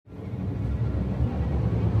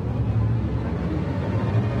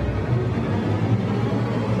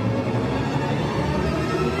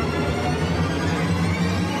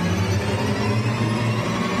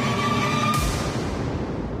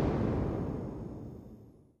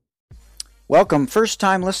Welcome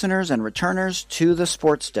first-time listeners and returners to the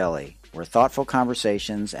Sports Deli, where thoughtful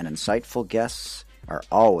conversations and insightful guests are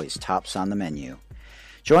always tops on the menu.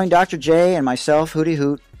 Join Dr. J and myself, Hootie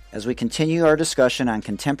Hoot, as we continue our discussion on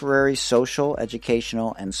contemporary social,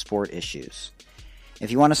 educational, and sport issues.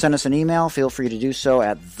 If you want to send us an email, feel free to do so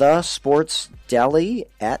at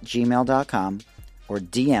thesportsdeli@gmail.com or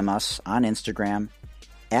DM us on Instagram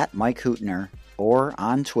at Mike Hootner or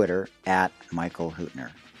on Twitter at Michael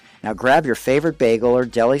Hootner. Now grab your favorite bagel or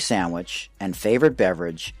deli sandwich and favorite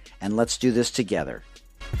beverage, and let's do this together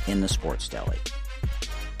in the Sports Deli.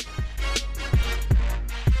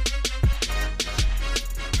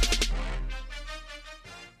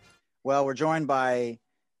 Well, we're joined by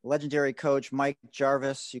legendary coach Mike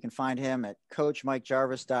Jarvis. You can find him at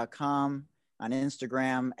coachmikejarvis.com, on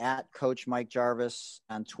Instagram at Coach Mike Jarvis,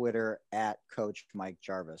 on Twitter at Coach Mike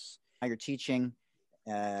Jarvis. Now you're teaching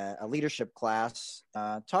a leadership class.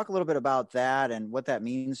 Talk a little bit about that and what that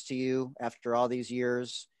means to you after all these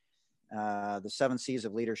years, the 7 C's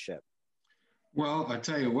of leadership. Well, I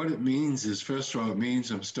tell you what it means is, first of all, it means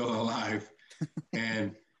I'm still alive.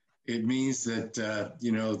 And it means that,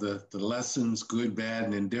 the lessons, good, bad,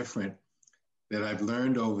 and indifferent, that I've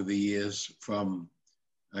learned over the years from,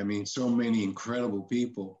 so many incredible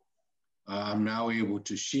people, I'm now able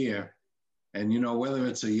to share. And, whether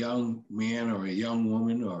it's a young man or a young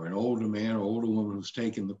woman or an older man or older woman who's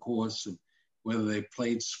taken the course, and whether they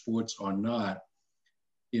played sports or not,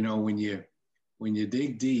 when you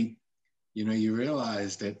dig deep, you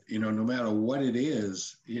realize that, no matter what it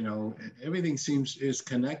is, everything is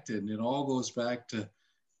connected, and it all goes back to,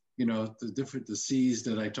 the C's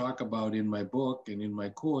that I talk about in my book and in my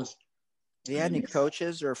course. Have you had any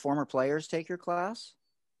coaches or former players take your class?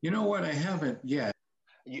 You know what? I haven't yet.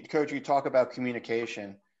 Coach, you talk about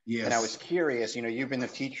communication. Yes. And I was curious, you've been the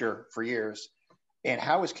teacher for years, and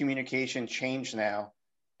how has communication changed now?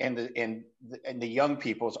 And the young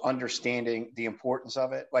people's understanding the importance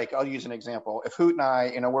of it. Like, I'll use an example. If Hoot and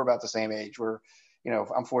I, we're about the same age. We're,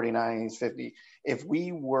 I'm 49, he's 50. If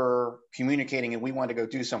we were communicating and we wanted to go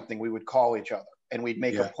do something, we would call each other and we'd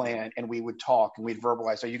make a plan and we would talk and we'd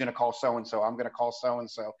verbalize. Are you going to call so-and-so? I'm going to call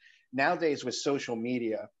so-and-so. Nowadays with social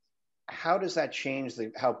media, how does that change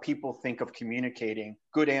how people think of communicating,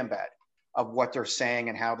 good and bad, of what they're saying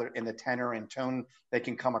and how they're in the tenor and tone they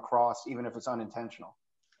can come across, even if it's unintentional?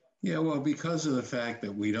 Yeah, well, because of the fact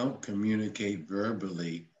that we don't communicate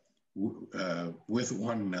verbally with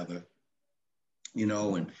one another,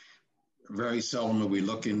 and very seldom are we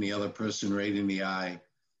looking the other person right in the eye.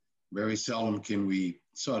 Very seldom can we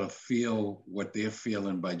sort of feel what they're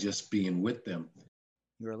feeling by just being with them.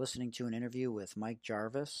 You are listening to an interview with Mike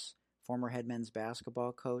Jarvis, former head men's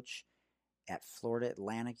basketball coach at Florida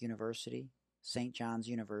Atlantic University, St. John's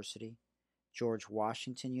University, George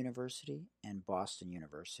Washington University, and Boston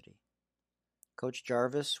University. Coach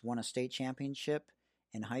Jarvis won a state championship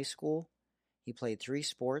in high school. He played 3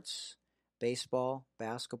 sports, baseball,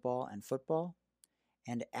 basketball, and football.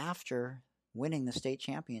 And after winning the state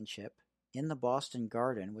championship in the Boston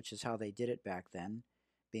Garden, which is how they did it back then,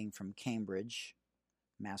 being from Cambridge,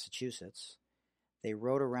 Massachusetts, they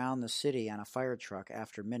rode around the city on a fire truck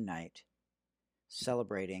after midnight,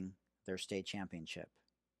 celebrating their state championship.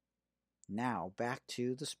 Now, back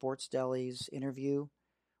to the Sports Deli's interview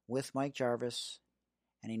with Mike Jarvis,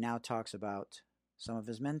 and he now talks about some of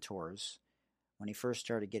his mentors when he first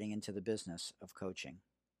started getting into the business of coaching.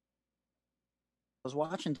 I was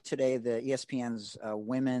watching today the ESPN's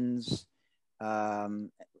Women's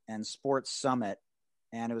and Sports Summit,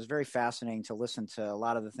 and it was very fascinating to listen to a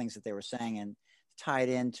lot of the things that they were saying and tied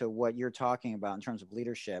into what you're talking about in terms of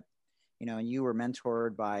leadership. And you were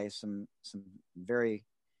mentored by some very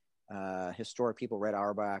historic people, Red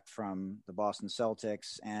Auerbach from the Boston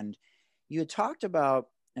Celtics. And you had talked about,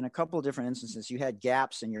 in a couple of different instances, you had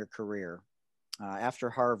gaps in your career.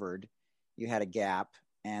 After Harvard, you had a gap,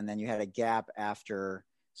 and then you had a gap after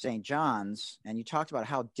St. John's, and you talked about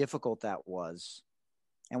how difficult that was.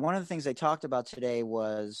 And one of the things they talked about today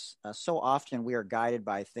was so often we are guided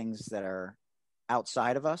by things that are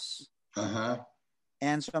outside of us. Uh-huh.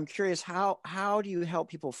 And so I'm curious, how do you help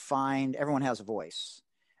people find, everyone has a voice.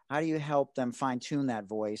 How do you help them fine-tune that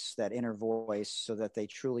voice, that inner voice, so that they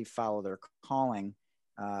truly follow their calling?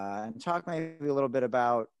 And talk maybe a little bit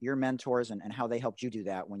about your mentors and how they helped you do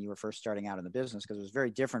that when you were first starting out in the business, because it was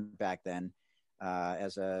very different back then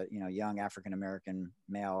as a young African-American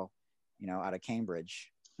male, out of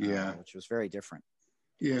Cambridge, which was very different.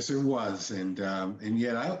 Yes, it was. And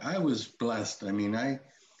yet I was blessed. I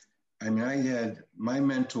had my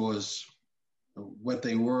mentors, what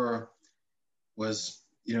they were was,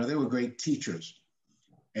 they were great teachers.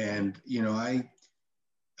 And,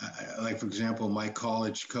 like, for example, my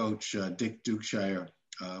college coach, Dick Dukeshire,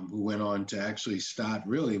 who went on to actually start,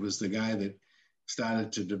 really was the guy that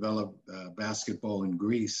started to develop basketball in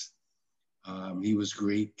Greece. He was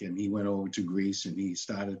Greek, and he went over to Greece, and he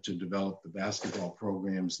started to develop the basketball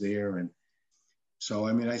programs there. And so,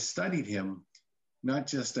 I studied him not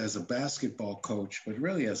just as a basketball coach, but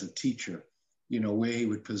really as a teacher, where he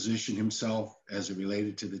would position himself as it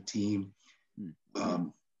related to the team.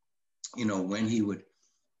 When he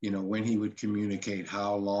would communicate,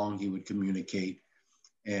 how long he would communicate.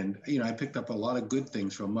 And, I picked up a lot of good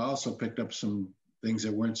things from him. I also picked up some things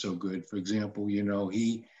that weren't so good. For example,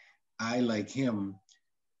 I, like him,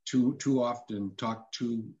 too often talked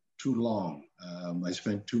too long. I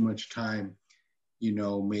spent too much time,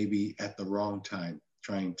 maybe at the wrong time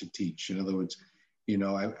trying to teach. In other words,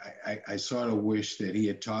 I sort of wish that he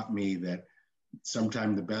had taught me that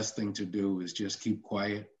sometimes the best thing to do is just keep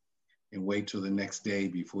quiet and wait till the next day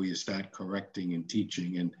before you start correcting and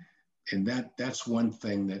teaching. And that's one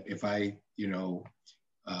thing that if I,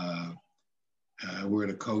 were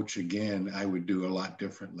to coach again, I would do a lot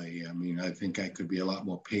differently. I think I could be a lot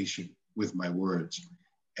more patient with my words,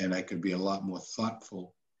 and I could be a lot more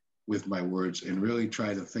thoughtful with my words and really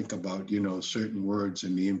try to think about, certain words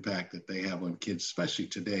and the impact that they have on kids, especially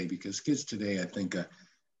today, because kids today, I think,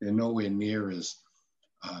 they're nowhere near as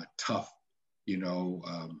tough, they don't,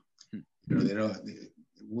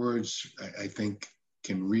 words, I think,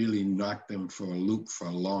 can really knock them for a loop for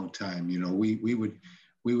a long time.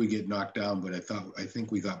 We would get knocked down, but I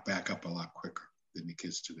think we got back up a lot quicker than the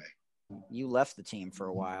kids today. You left the team for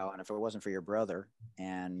a while, and if it wasn't for your brother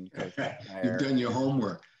and Coach You've done your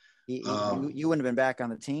homework. You wouldn't have been back on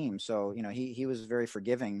the team. So, he was very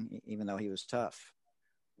forgiving, even though he was tough.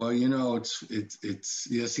 Well, it's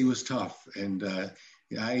yes, he was tough. And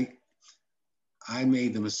I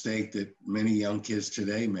made the mistake that many young kids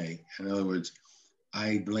today make. In other words,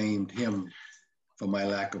 I blamed him for my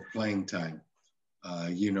lack of playing time.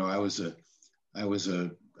 I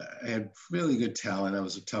had really good talent. I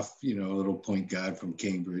was a tough, little point guard from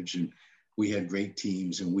Cambridge, and we had great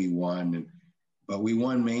teams and we won. But we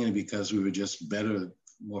won mainly because we were just better,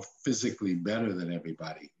 more physically better than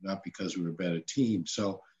everybody, not because we were a better team.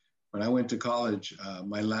 So when I went to college,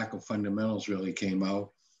 my lack of fundamentals really came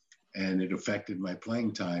out, and it affected my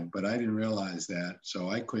playing time. But I didn't realize that. So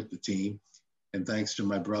I quit the team. And thanks to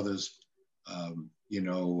my brothers,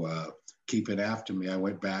 keeping after me, I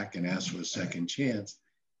went back and asked for a second chance.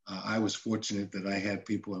 I was fortunate that I had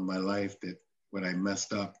people in my life that when I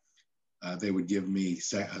messed up, they would give me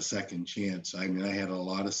a second chance. I had a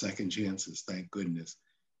lot of second chances, thank goodness.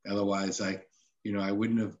 Otherwise, I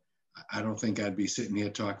wouldn't have, I don't think I'd be sitting here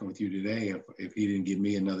talking with you today if he didn't give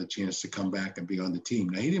me another chance to come back and be on the team.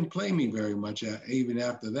 Now, he didn't play me very much even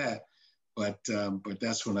after that, but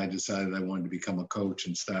that's when I decided I wanted to become a coach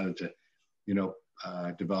and started to,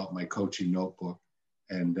 develop my coaching notebook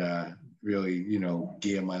and really,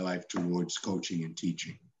 gear my life towards coaching and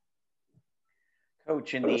teaching.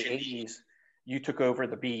 Coach, in the 80s, you took over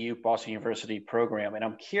the BU, Boston University program, and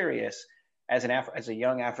I'm curious, as a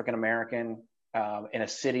young African-American in a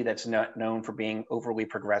city that's not known for being overly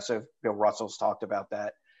progressive, Bill Russell's talked about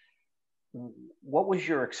that, what was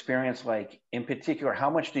your experience like? In particular,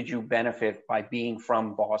 how much did you benefit by being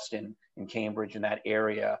from Boston and Cambridge in that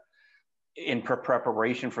area in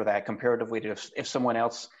preparation for that, comparatively to if someone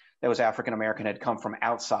else that was African-American had come from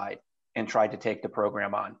outside and tried to take the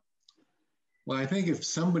program on? Well, I think if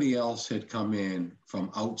somebody else had come in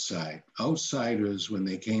from outside, outsiders, when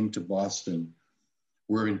they came to Boston,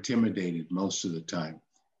 were intimidated most of the time.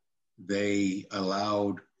 They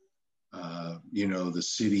allowed, the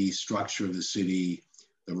city, structure of the city,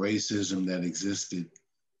 the racism that existed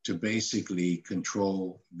to basically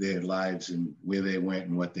control their lives and where they went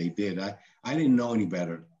and what they did. I didn't know any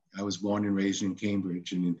better. I was born and raised in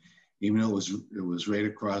Cambridge, and even though it was right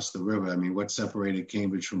across the river, what separated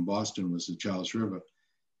Cambridge from Boston was the Charles River.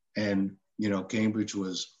 And, Cambridge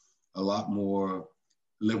was a lot more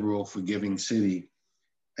liberal, forgiving city.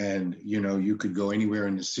 And, you could go anywhere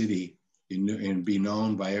in the city and be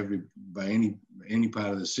known by any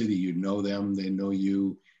part of the city. You'd know them, they know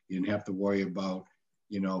you. You didn't have to worry about,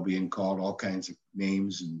 being called all kinds of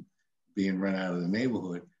names and being run out of the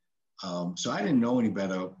neighborhood. So I didn't know any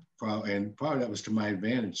better. And part of that was to my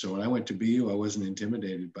advantage. So when I went to BU, I wasn't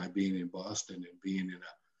intimidated by being in Boston and being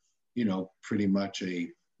in a, pretty much a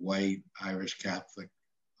white Irish Catholic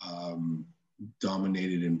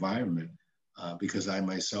dominated environment because I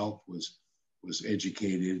myself was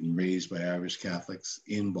educated and raised by Irish Catholics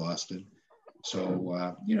in Boston.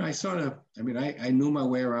 So, I sort of, I knew my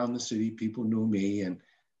way around the city. People knew me, and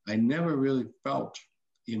I never really felt,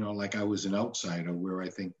 like I was an outsider, where I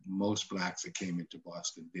think most blacks that came into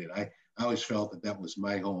Boston did. I always felt that that was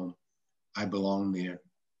my home. I belonged there.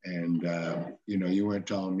 And, you weren't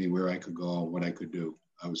telling me where I could go and what I could do.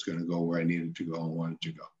 I was going to go where I needed to go and wanted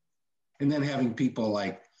to go. And then having people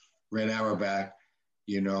like Red Auerbach,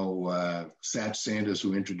 Satch Sanders,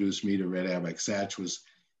 who introduced me to Red Auerbach. Satch was,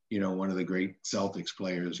 one of the great Celtics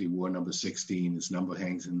players. He wore number 16. His number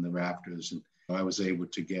hangs in the rafters. And I was able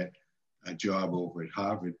to get a job over at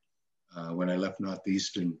Harvard. When I left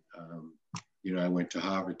Northeastern, I went to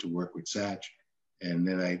Harvard to work with Satch. And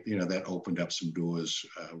then that opened up some doors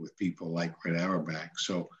with people like Red Auerbach.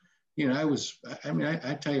 So,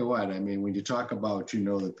 I tell you what, when you talk about,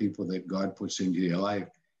 the people that God puts into your life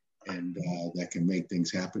and that can make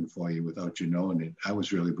things happen for you without you knowing it, I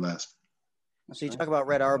was really blessed. So you talk about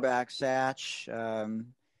Red Auerbach, Satch,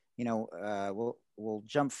 we'll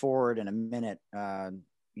jump forward in a minute. When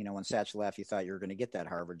Satch left, you thought you were going to get that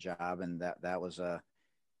Harvard job, and that was a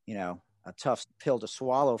tough pill to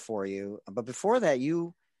swallow for you. But before that,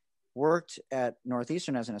 you worked at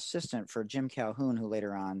Northeastern as an assistant for Jim Calhoun, who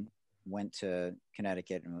later on went to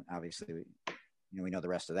Connecticut. And obviously, we know the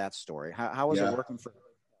rest of that story. How was it working for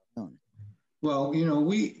Calhoun? Well,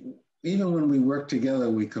 even when we worked together,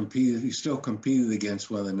 we still competed against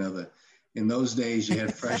one another. In those days, you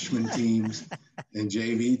had freshman teams and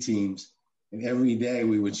JV teams, and every day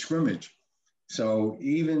we would scrimmage. So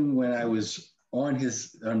even when I was on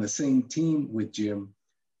the same team with Jim,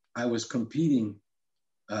 I was competing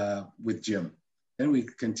with Jim. Then we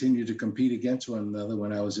continued to compete against one another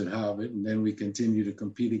when I was at Harvard, and then we continued to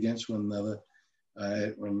compete against one another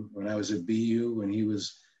when I was at BU, when he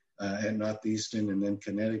was at Northeastern, and then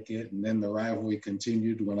Connecticut, and then the rivalry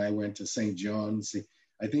continued when I went to St. John's.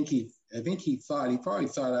 I think he probably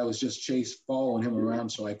thought I was just following him around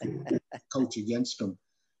so I could coach against him.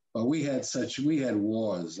 But we had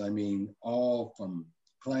wars. All from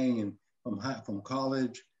playing and from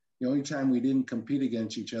college. The only time we didn't compete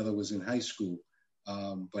against each other was in high school.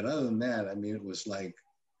 But other than that,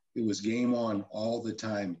 it was game on all the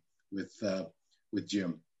time with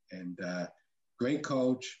Jim, and great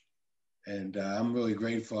coach. And I'm really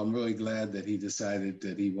grateful. I'm really glad that he decided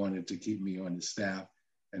that he wanted to keep me on his staff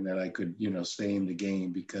and that I could, stay in the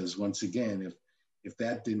game, because once again, if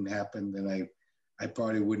that didn't happen, then I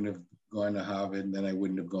probably wouldn't have gone to Harvard, and then I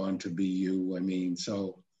wouldn't have gone to BU.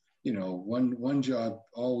 So, one job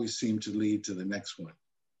always seemed to lead to the next one.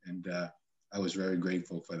 And I was very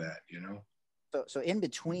grateful for that, So in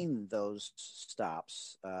between those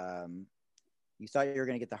stops, you thought you were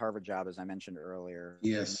going to get the Harvard job, as I mentioned earlier.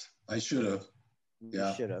 Yes, I should have. Yeah.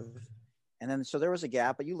 You should have. And then, so there was a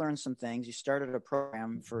gap, but you learned some things. You started a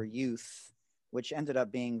program for youth, which ended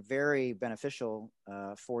up being very beneficial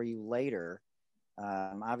for you later.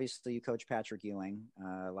 Obviously, you coach Patrick Ewing.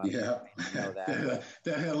 A lot of people know that.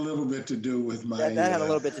 That had a little bit to do with my that had a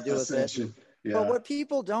little bit to do ascension. With it. Yeah. But what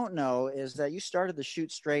people don't know is that you started the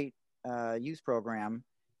Shoot Straight youth program,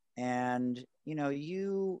 and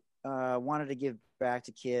you wanted to give back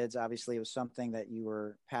to kids. Obviously, it was something that you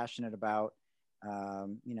were passionate about.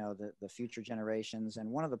 The future generations, and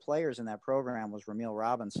one of the players in that program was Ramil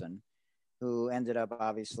Robinson, who ended up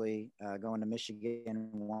obviously going to Michigan,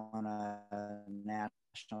 won a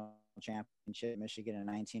national championship in Michigan in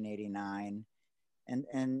 1989.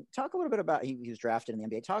 And talk a little bit about, he was drafted in the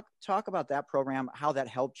NBA. Talk about that program, how that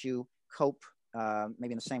helped you cope,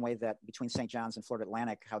 maybe in the same way that between St. John's and Florida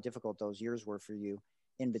Atlantic, how difficult those years were for you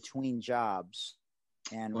in between jobs,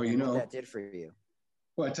 and what that did for you.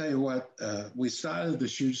 Well, I tell you what, we started the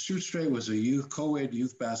Shoot Straight was a co-ed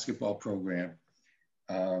youth basketball program.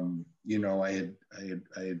 I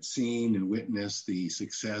had seen and witnessed the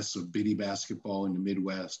success of biddy basketball in the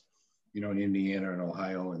Midwest, in Indiana and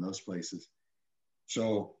Ohio and those places.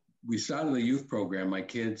 So we started a youth program. My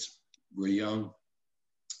kids were young,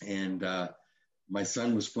 and my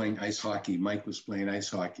son was playing ice hockey. Mike was playing ice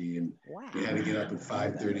hockey, and they had to get up at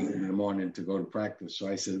 5:30 in the morning to go to practice. So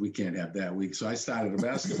I said, we can't have that week. So I started a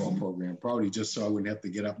basketball program, probably just so I wouldn't have to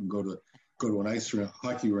get up and go to an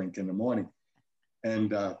hockey rink in the morning.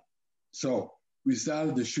 And so we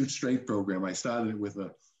started the Shoot Straight program. I started it with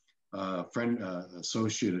a friend,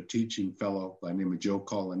 associate, a teaching fellow by the name of Joe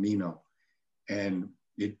Colanino. And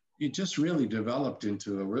it just really developed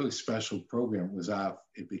into a really special program.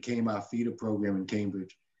 It became our feeder program in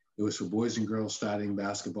Cambridge. It was for boys and girls starting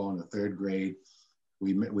basketball in the third grade.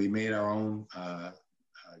 We made our own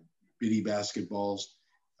biddy basketballs.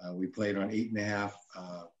 We played on 8.5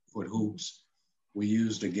 foot hoops. We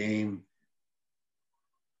used a game,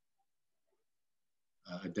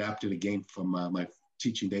 adapted a game from my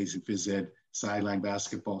teaching days in phys ed sideline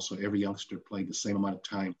basketball, so every youngster played the same amount of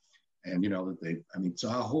time. And, so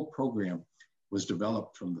our whole program was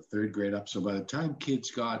developed from the third grade up. So by the time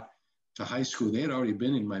kids got to high school, they had already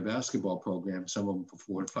been in my basketball program, some of them for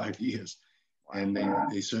 4 or 5 years. And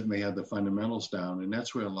they certainly had the fundamentals down. And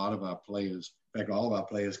that's where a lot of our players, in fact, all of our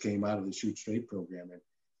players came out of the Shoot Straight program.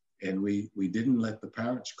 And we didn't let the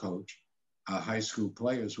parents coach. Our high school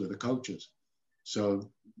players were the coaches. So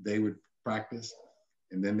they would practice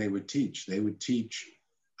and then they would teach. They would teach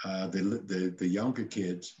the younger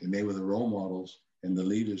kids, and they were the role models and the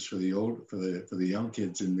leaders for the young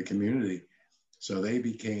kids in the community. So they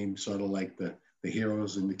became sort of like the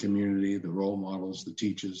heroes in the community, the role models, the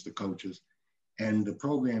teachers, the coaches. And the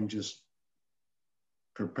program just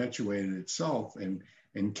perpetuated itself and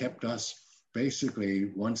kept us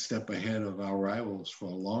basically one step ahead of our rivals for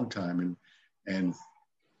a long time. And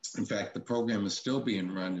in fact, the program is still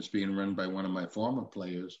being run. It's being run by one of my former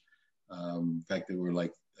players. In fact, I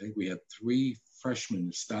think we had 3 freshmen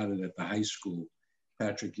that started at the high school.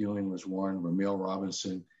 Patrick Ewing was one, Ramil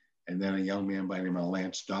Robinson, and then a young man by the name of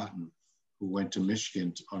Lance Doughton, who went to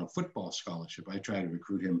Michigan on a football scholarship. I tried to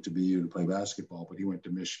recruit him to BU to play basketball, but he went to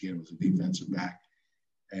Michigan, was a defensive back.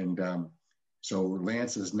 And so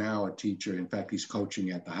Lance is now a teacher. In fact, he's coaching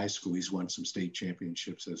at the high school. He's won some state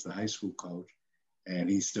championships as the high school coach, and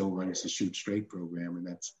he still runs the Shoot Straight program, and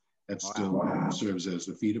that still serves as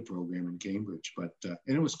the feeder program in Cambridge. But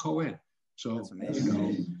and it was co-ed, so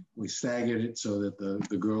we staggered it so that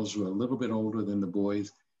the girls were a little bit older than the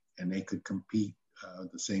boys, and they could compete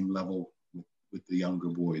the same level with the younger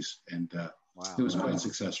boys, and it was quite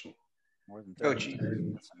successful. More than Coach,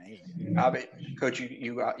 that's amazing. Coach,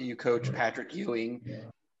 you coached Patrick Ewing.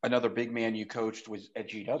 Another big man you coached was at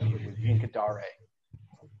GW was Yinka Dare.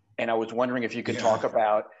 And I was wondering if you could talk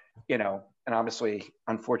about, and obviously,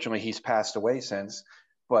 unfortunately, he's passed away since.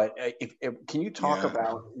 But can you talk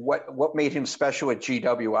about what made him special at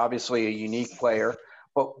GW? Obviously, a unique player,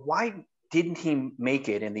 but why didn't he make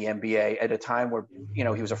it in the NBA at a time where he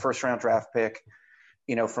was a first-round draft pick?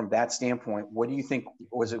 From that standpoint, what do you think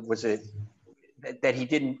was it that he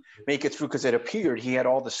didn't make it through? Because it appeared he had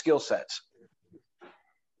all the skill sets.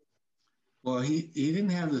 Well, he didn't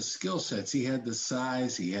have the skill sets. He had the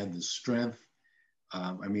size. He had the strength.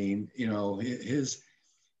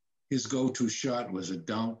 His go-to shot was a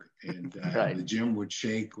dunk, and the gym would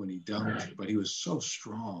shake when he dunked. But he was so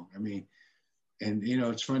strong.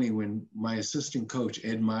 It's funny when my assistant coach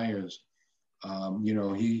Ed Myers,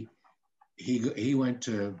 he went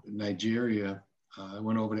to Nigeria.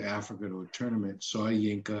 Went over to Africa to a tournament. Saw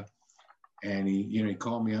Yinka, and he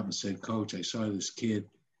called me up and said, "Coach, I saw this kid."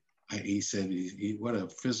 He said, "What a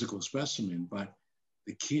physical specimen!" But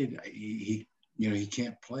the kid, he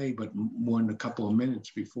can't play, but more than a couple of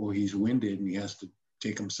minutes before he's winded and he has to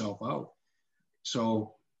take himself out.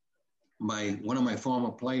 So, one of my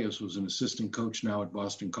former players was an assistant coach now at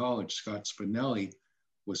Boston College. Scott Spinelli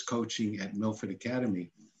was coaching at Milford Academy,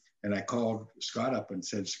 and I called Scott up and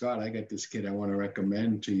said, "Scott, I got this kid I want to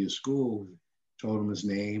recommend to your school." Told him his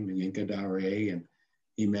name, Yinka Dare, and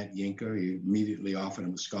he met Yinka. He immediately offered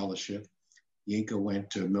him a scholarship. Yinka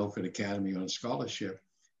went to Milford Academy on a scholarship.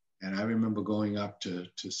 And I remember going up to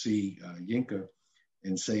see Yinka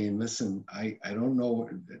and saying, "Listen, I don't know.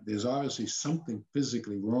 There's obviously something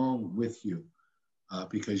physically wrong with you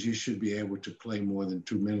because you should be able to play more than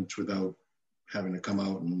 2 minutes without having to come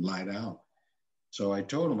out and lie down." So I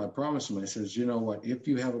told him, I promised him, I says, "You know what, if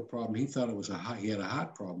you have a problem," he thought he had a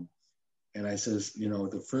heart problem. And I says,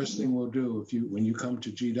 "The first thing we'll do when you come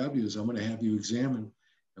to GW is I'm going to have you examined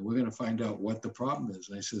and we're going to find out what the problem is."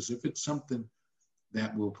 And I says, "If it's something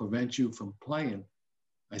that will prevent you from playing,"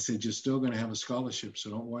 I said, "you're still going to have a scholarship, so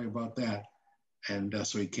don't worry about that." And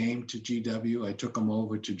so he came to GW. I took him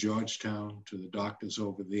over to Georgetown, to the doctors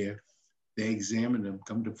over there. They examined him,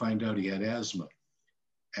 come to find out he had asthma.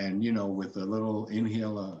 And, with a little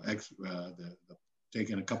inhaler,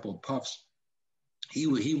 taking a couple of puffs,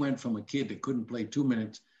 he went from a kid that couldn't play 2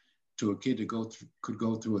 minutes to a kid that could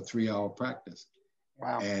go through a 3-hour practice.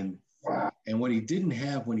 Wow. And what he didn't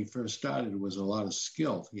have when he first started was a lot of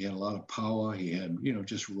skill. He had a lot of power. He had,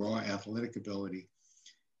 just raw athletic ability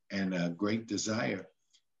and a great desire.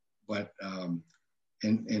 But,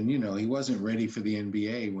 he wasn't ready for the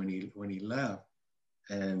NBA when he left.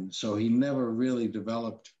 And so he never really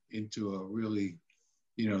developed into a really,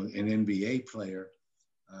 an NBA player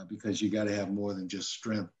because you got to have more than just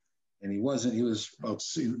strength. And he was about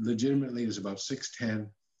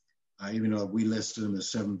 6'10", even though we listed him as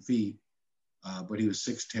 7 feet, but he was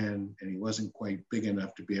 6'10", and he wasn't quite big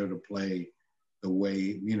enough to be able to play the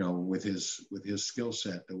way, with his skill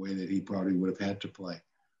set, the way that he probably would have had to play.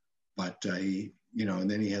 but he, and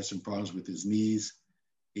then he had some problems with his knees.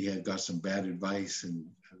 He had got some bad advice, and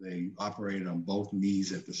they operated on both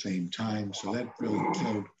knees at the same time. So that really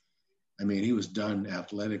killed. I mean, he was done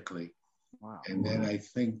athletically. Wow. And then I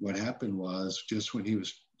think what happened was just when he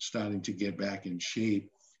was starting to get back in shape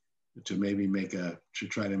to maybe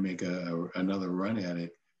try to make another run at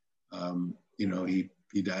it,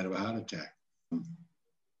 he died of a heart attack.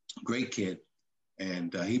 Great kid.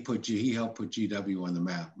 And he helped put GW on the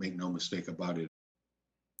map. Make no mistake about it.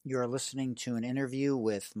 You are listening to an interview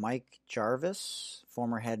with Mike Jarvis,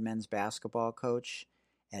 former head men's basketball coach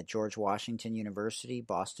at George Washington University,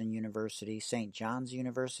 Boston University, St. John's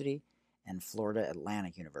University, and Florida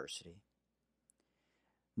Atlantic University.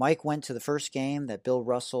 Mike went to the first game that Bill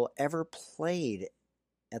Russell ever played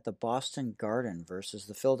at the Boston Garden versus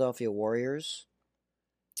the Philadelphia Warriors.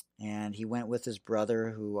 And he went with his brother,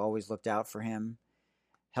 who always looked out for him,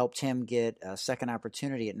 helped him get a second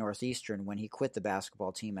opportunity at Northeastern when he quit the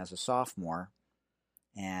basketball team as a sophomore.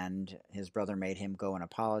 And his brother made him go and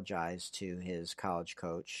apologize to his college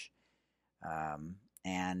coach.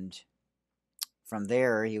 And from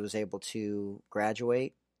there, he was able to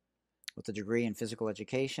graduate with a degree in physical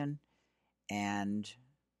education and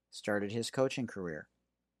started his coaching career.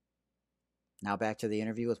 Now back to the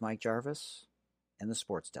interview with Mike Jarvis and the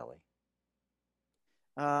Sports Deli.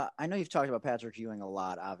 I know you've talked about Patrick Ewing a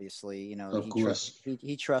lot, obviously. Of course.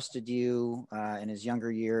 He trusted you in his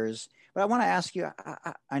younger years. But I want to ask you,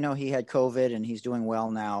 I know he had COVID and he's doing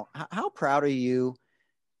well now. How proud are you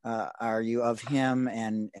of him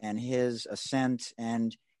and his ascent?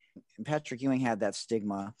 And Patrick Ewing had that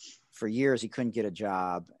stigma for years. He couldn't get a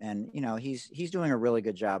job. And, he's doing a really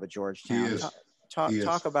good job at Georgetown. He is.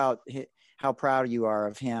 Talk about how proud you are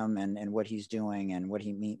of him and what he's doing and what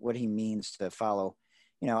he means to follow.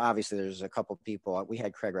 Obviously there's a couple people. We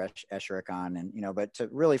had Craig Esherick on, and but to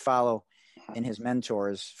really follow in his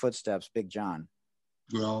mentor's footsteps, Big John.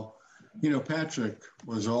 Well, Patrick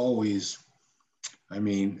was always.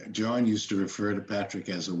 John used to refer to Patrick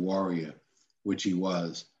as a warrior, which he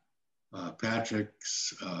was.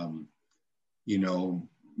 Patrick's,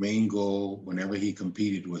 main goal whenever he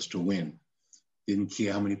competed was to win. Didn't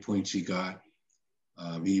care how many points he got.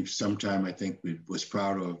 He sometime, I think, was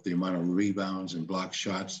proud of the amount of rebounds and block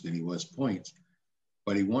shots than he was points,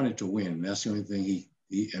 but he wanted to win. That's the only thing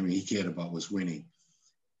he cared about was winning.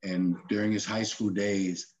 And during his high school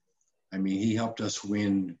days, he helped us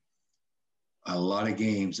win a lot of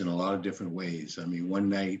games in a lot of different ways. One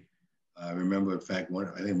night, I remember, in fact,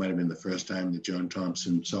 I think it might have been the first time that John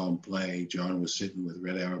Thompson saw him play. John was sitting with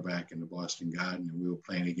Red Auerbach in the Boston Garden, and we were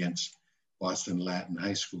playing against Boston Latin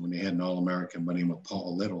High School, and they had an All-American by the name of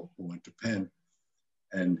Paul Little who went to Penn.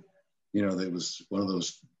 And, there was one of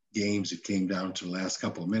those games that came down to the last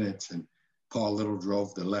couple of minutes, and Paul Little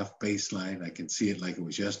drove the left baseline. I can see it like it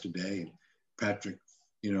was yesterday. And Patrick,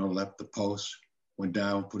 left the post, went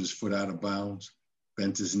down, put his foot out of bounds,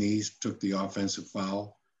 bent his knees, took the offensive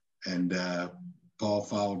foul, and Paul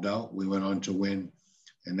fouled out. We went on to win,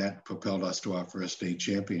 and that propelled us to our first state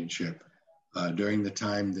championship. During the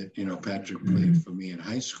time that, Patrick played for me in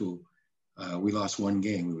high school, we lost one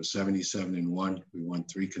game. We were 77-1. We won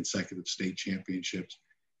 3 consecutive state championships.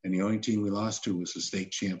 And the only team we lost to was the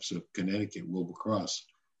state champs of Connecticut, Wilbur Cross,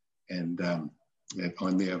 and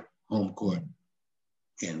on their home court.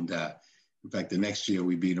 And in fact, the next year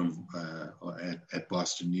we beat them at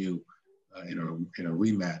Boston U in a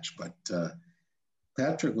rematch. But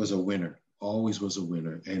Patrick was a winner. Always was a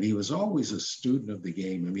winner. And he was always a student of the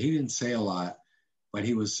game. He didn't say a lot, but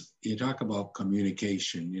you talk about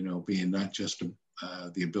communication, being not just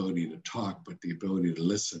the ability to talk, but the ability to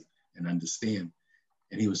listen and understand.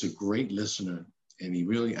 And he was a great listener, and he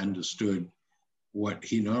really understood what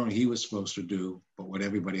not only he was supposed to do, but what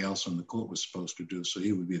everybody else on the court was supposed to do. So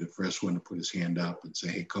he would be the first one to put his hand up and say,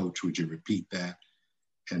 "Hey, coach, would you repeat that?"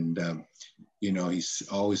 And, he's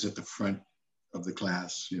always at the front of the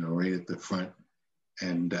class, right at the front.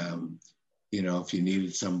 And, if you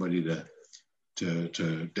needed somebody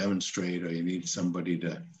to demonstrate or you needed somebody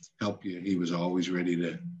to help you, he was always ready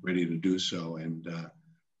to do so. And,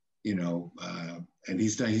 and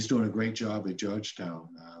he's doing a great job at Georgetown.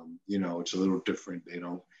 It's a little different.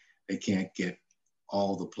 They can't get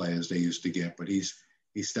all the players they used to get, but he's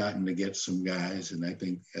starting to get some guys. And I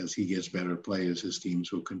think as he gets better players, his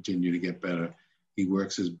teams will continue to get better. He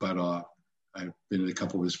works his butt off. I've been at a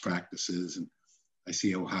couple of his practices, and I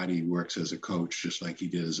see how hard he works as a coach, just like he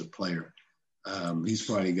did as a player. He's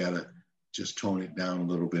probably got to just tone it down a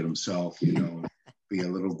little bit himself, be a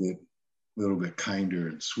little bit little bit kinder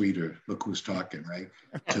and sweeter. Look who's talking, right?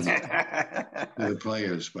 To the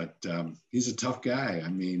players. But he's a tough guy. I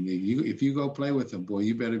mean, if you go play with him, boy,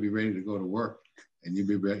 you better be ready to go to work, and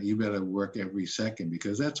you better work every second,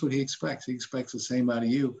 because that's what he expects. He expects the same out of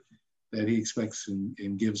you that he expects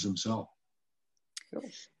and gives himself.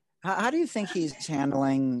 How do you think he's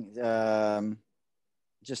handling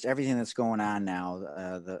just everything that's going on now,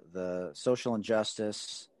 the social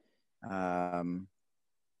injustice, COVID,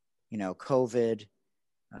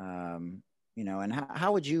 and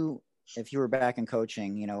how would you, if you were back in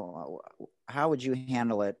coaching, how would you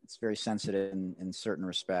handle it? It's very sensitive in certain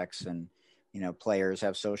respects, and, players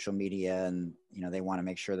have social media and, they want to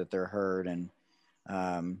make sure that they're heard, and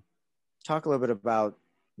talk a little bit about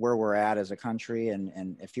where we're at as a country,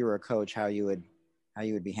 and if you were a coach, how you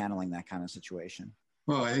would be handling that kind of situation.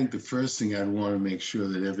 Well, I think the first thing I'd want to make sure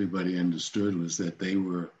that everybody understood was that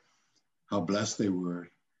how blessed they were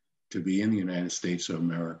to be in the United States of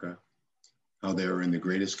America, how they were in the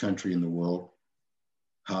greatest country in the world,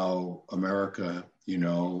 how America,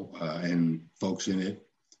 and folks in it,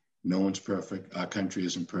 no one's perfect. Our country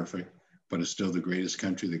isn't perfect, but it's still the greatest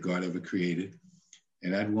country that God ever created.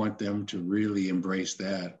 And I'd want them to really embrace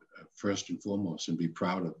that first and foremost, and be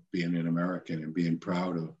proud of being an American, and being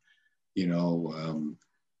proud of,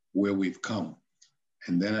 where we've come.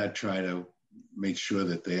 And then I'd try to make sure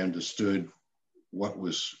that they understood what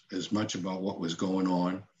was, as much about what was going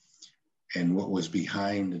on and what was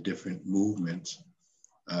behind the different movements.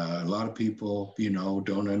 A lot of people,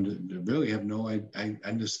 really have no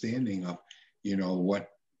understanding of, what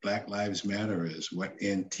Black Lives Matter is, what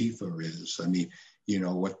Antifa is. I mean,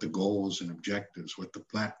 what the goals and objectives, what the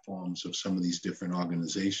platforms of some of these different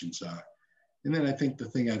organizations are. And then I think the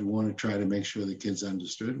thing I'd want to try to make sure the kids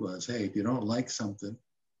understood was, hey, if you don't like something,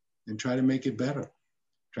 then try to make it better.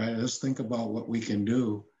 Let's think about what we can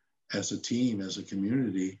do as a team, as a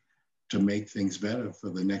community, to make things better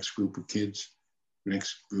for the next group of kids, the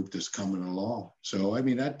next group that's coming along. So, I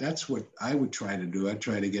mean, that's what I would try to do. I'd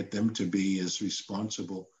try to get them to be as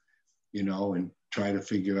responsible, and try to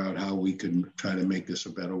figure out how we can try to make this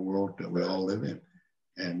a better world that we all live in.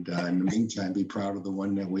 And in the meantime, be proud of the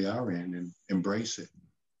one that we are in and embrace it.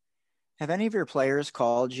 Have any of your players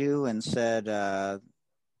called you and said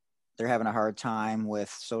they're having a hard time with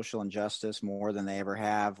social injustice more than they ever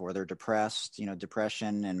have, or they're depressed?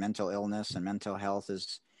 Depression and mental illness and mental health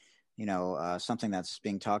is, something that's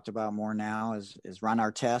being talked about more now. Is Ron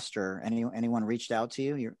Artest or anyone reached out to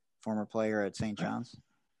you, your former player at St. John's?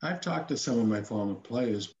 I've talked to some of my former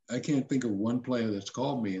players. I can't think of one player that's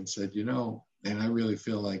called me and said, and I really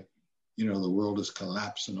feel like, the world is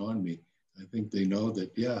collapsing on me. I think they know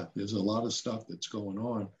that, yeah, there's a lot of stuff that's going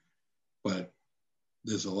on, but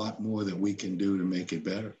there's a lot more that we can do to make it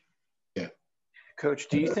better. Yeah. Coach,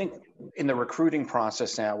 do you think in the recruiting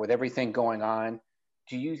process now, with everything going on,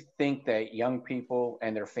 do you think that young people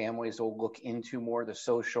and their families will look into more the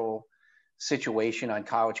social situation on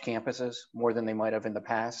college campuses more than they might have in the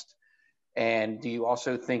past? And do you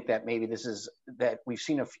also think that maybe we've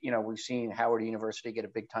seen Howard University get a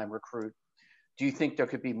big time recruit? Do you think there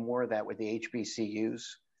could be more of that with the HBCUs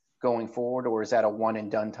going forward, or is that a one and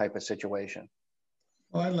done type of situation?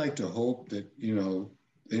 Well, I'd like to hope that,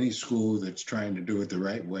 any school that's trying to do it the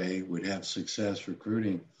right way would have success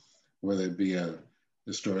recruiting, whether it be a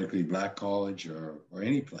historically Black college or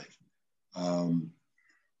any place.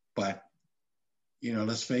 But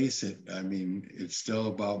let's face it. I mean, it's still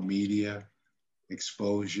about media,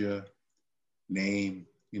 exposure, name.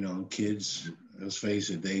 Kids, let's face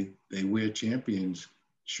it, they wear champions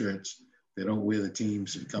shirts. They don't wear the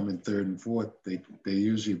teams that come in third and fourth. They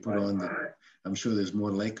usually put on I'm sure there's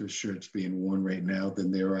more Lakers shirts being worn right now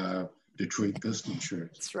than there are Detroit Pistons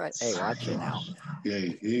shirts. That's right. Hey, watch it now. Yeah,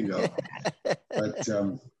 here you go. But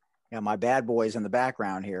yeah, my bad boys in the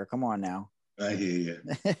background here. Come on now. I hear you.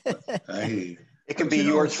 I hear you. It can be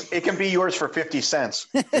yours. It can be yours for 50 cents.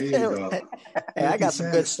 There you go. Hey, I got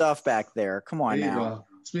some good stuff back there. Come on now. Go.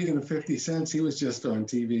 Speaking of 50 cents, he was just on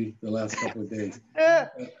TV the last couple of days.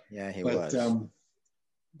 Yeah, he was.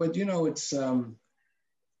 But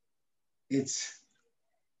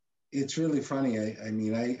it's really funny. I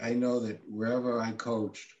mean, I know that wherever I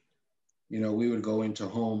coached, we would go into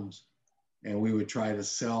homes and we would try to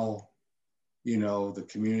sell, the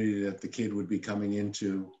community that the kid would be coming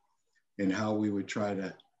into, and how we would try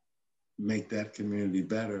to make that community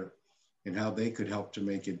better and how they could help to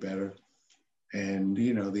make it better. And,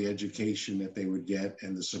 the education that they would get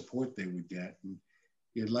and the support they would get. And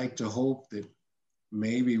you'd like to hope that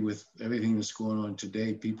maybe with everything that's going on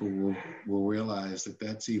today, people will realize that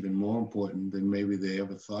that's even more important than maybe they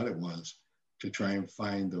ever thought it was, to try and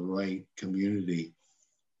find the right community,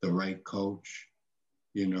 the right coach,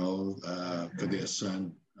 for their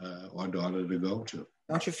son or daughter to go to.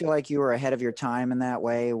 Don't you feel like you were ahead of your time in that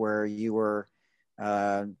way, where you were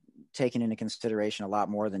taking into consideration a lot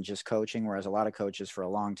more than just coaching, whereas a lot of coaches for a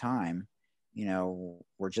long time,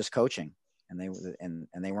 were just coaching, and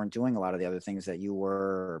they weren't doing a lot of the other things that you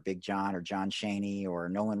were, or Big John or John Chaney or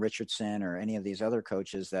Nolan Richardson or any of these other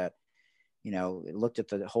coaches that, looked at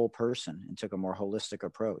the whole person and took a more holistic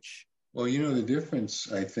approach. Well, the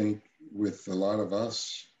difference, I think, with a lot of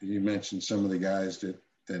us, you mentioned some of the guys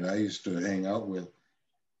that I used to hang out with,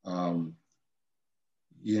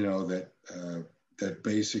 that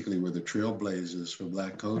basically were the trailblazers for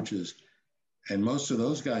Black coaches. And most of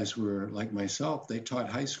those guys were like myself. They taught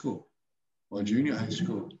high school or junior high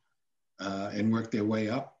school and worked their way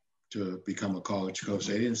up to become a college coach.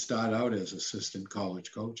 They didn't start out as assistant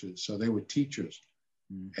college coaches. So they were teachers.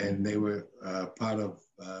 Mm-hmm. And they were part of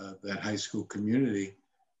that high school community.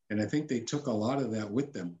 And I think they took a lot of that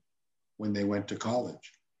with them when they went to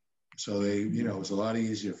college. So it was a lot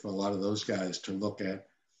easier for a lot of those guys to look at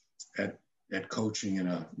coaching in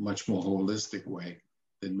a much more holistic way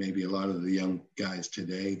than maybe a lot of the young guys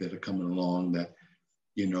today that are coming along that,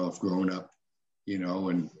 have grown up,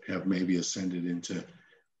 and have maybe ascended into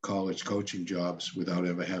college coaching jobs without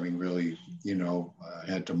ever having really,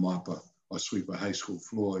 had to mop or sweep a high school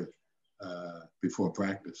floor before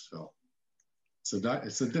practice. So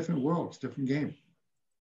it's a different world. It's a different game.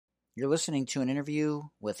 You're listening to an interview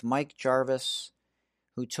with Mike Jarvis,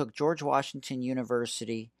 who took George Washington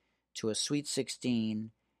University to a Sweet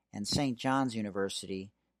 16 and St. John's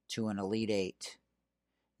University to an Elite 8.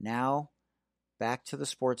 Now, back to the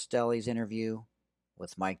Sports Deli's interview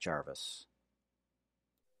with Mike Jarvis.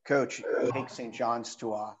 Coach, you take St. John's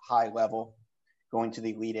to a high level, going to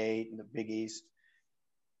the Elite 8 and the Big East.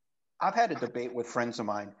 I've had a debate with friends of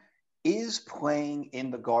mine. Is playing in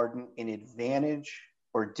the Garden an advantage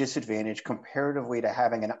or disadvantage comparatively to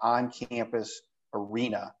having an on-campus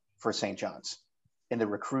arena for St. John's in the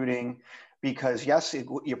recruiting? Because yes,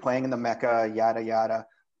 you're playing in the Mecca, yada, yada,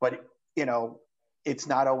 but it's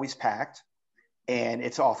not always packed and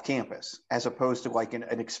it's off campus, as opposed to like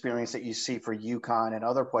an experience that you see for UConn and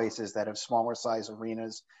other places that have smaller size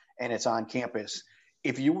arenas and it's on campus.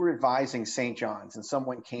 If you were advising St. John's and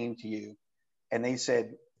someone came to you and they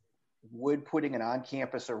said, would putting an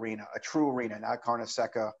on-campus arena, a true arena, not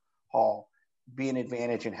Carnesecca Hall, be an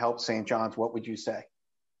advantage and help St. John's, what would you say?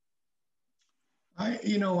 I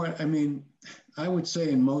would say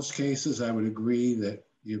in most cases, I would agree that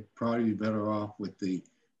you'd probably be better off with the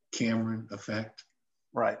Cameron effect.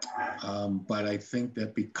 Right. But I think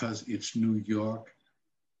that because it's New York,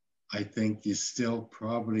 I think you still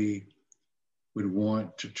probably would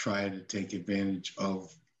want to try to take advantage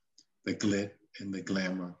of the glit and the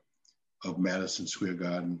glamour of Madison Square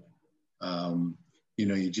Garden.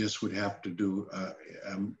 You just would have to do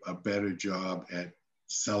a better job at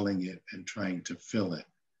selling it and trying to fill it.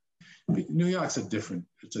 New York's a different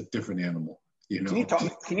animal.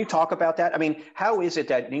 Can you talk about that? I mean, how is it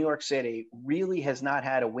that New York City really has not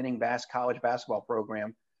had a winning college basketball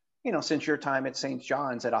program, since your time at St.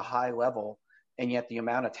 John's at a high level, and yet the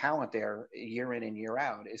amount of talent there year in and year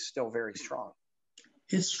out is still very strong?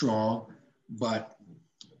 It's strong, but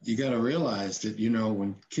you got to realize that,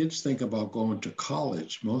 when kids think about going to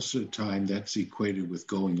college, most of the time that's equated with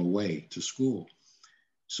going away to school.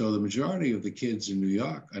 So the majority of the kids in New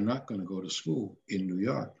York are not going to go to school in New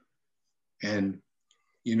York. And,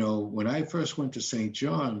 when I first went to St.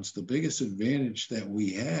 John's, the biggest advantage that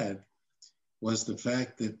we had was the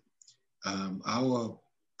fact that our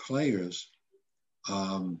players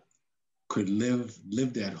could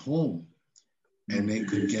lived at home, and they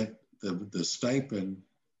could get the stipend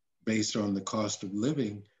based on the cost of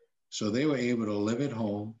living. So they were able to live at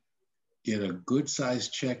home, get a good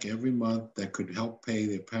sized check every month that could help pay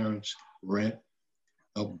their parents' rent,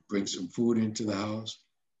 help bring some food into the house,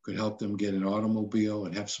 could help them get an automobile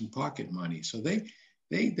and have some pocket money. So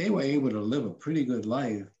they were able to live a pretty good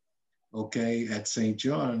life, at St.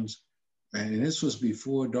 John's. And this was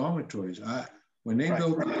before dormitories. When they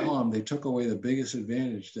built the dorm, they took away the biggest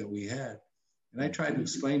advantage that we had. And I tried to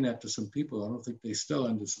explain that to some people. I don't think they still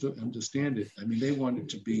understand it. I mean, they wanted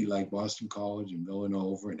to be like Boston College and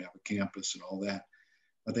Villanova and have a campus and all that,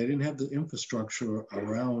 but they didn't have the infrastructure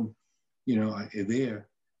around, there.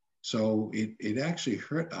 So it actually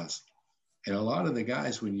hurt us. And a lot of the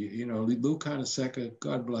guys, when Lou Carnesecca,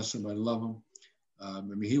 God bless him, I love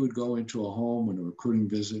him. He would go into a home on a recruiting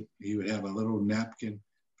visit. He would have a little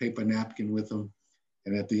paper napkin with him.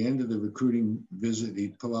 And at the end of the recruiting visit,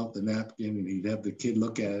 he'd pull out the napkin and he'd have the kid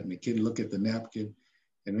look at it, and the kid look at the napkin,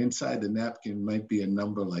 and inside the napkin might be a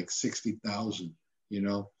number like 60,000, you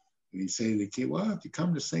know. And he'd say to the kid, well, if you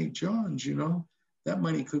come to St. John's, you know, that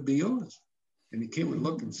money could be yours. And the kid would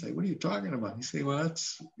look and say, what are you talking about? He'd say, well,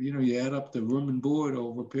 that's, you know, you add up the room and board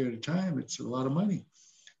over a period of time, it's a lot of money.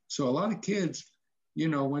 So a lot of kids, you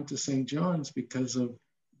know, went to St. John's because of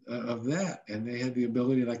that. And they had the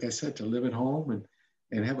ability, like I said, to live at home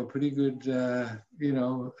and have a pretty good,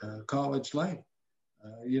 college life,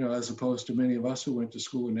 you know, as opposed to many of us who went to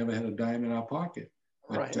school and never had a dime in our pocket.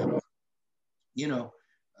 But, right. You know,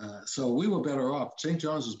 so we were better off. St.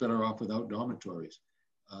 John's was better off without dormitories,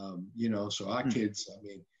 you know, so our kids, I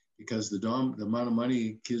mean, because the amount of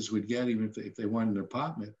money kids would get, even if they wanted an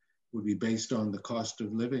apartment, would be based on the cost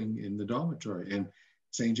of living in the dormitory. And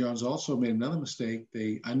St. John's also made another mistake.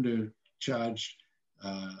 They undercharged,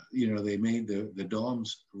 you know, they made the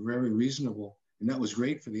dorms very reasonable. And that was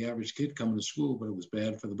great for the average kid coming to school, but it was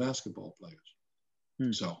bad for the basketball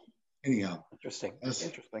players. So anyhow. Interesting.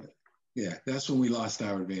 Yeah, that's when we lost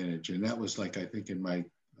our advantage. And that was like, I think I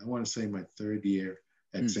want to say my third year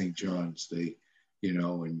at St. John's, they, you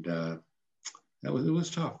know, and it was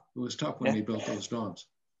tough. It was tough when they built those dorms.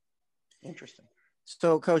 Interesting.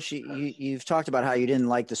 So, Coach, you've talked about how you didn't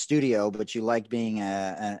like the studio, but you liked being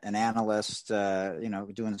an analyst, you know,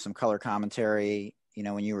 doing some color commentary, you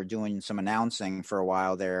know, when you were doing some announcing for a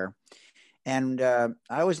while there. And I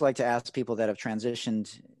always like to ask people that have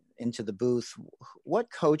transitioned into the booth,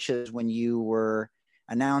 what coaches, when you were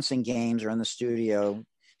announcing games or in the studio,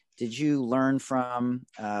 did you learn from,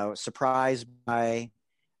 surprised by,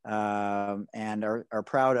 and are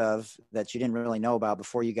proud of that you didn't really know about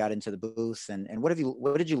before you got into the booth? And what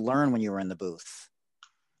did you learn when you were in the booth?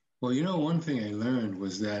 Well, you know, one thing I learned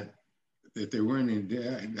was that there weren't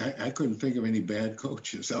any, I couldn't think of any bad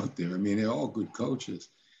coaches out there. I mean, they're all good coaches.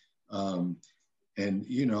 And,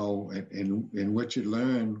 you know, and what you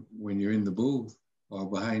learn when you're in the booth or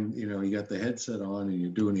behind, you know, you got the headset on and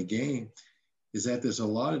you're doing a game, is that there's a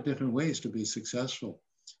lot of different ways to be successful.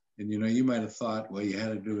 And, you know, you might have thought, well, you had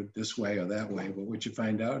to do it this way or that way. But what you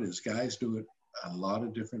find out is guys do it a lot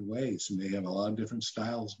of different ways, and they have a lot of different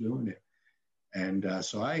styles doing it. And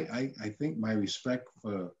so I think my respect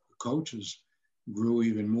for coaches grew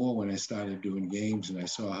even more when I started doing games and I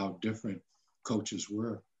saw how different coaches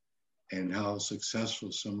were and how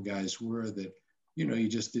successful some guys were that, you know, you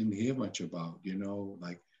just didn't hear much about, you know,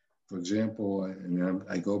 like, for example, and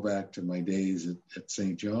I go back to my days at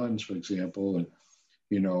St. John's, for example, and,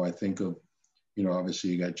 you know, I think of, you know, obviously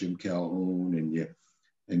you got Jim Calhoun and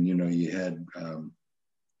you had,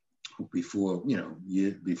 before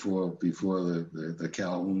the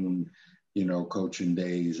Calhoun, you know, coaching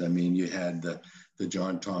days, I mean, you had the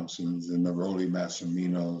John Thompsons and the Rolly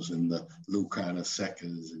Massiminos and the Lou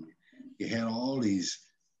Carnesecas, and you had all these,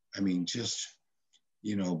 I mean, just,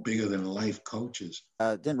 you know, bigger than life coaches.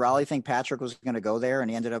 Didn't Raleigh think Patrick was going to go there, and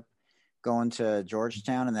he ended up going to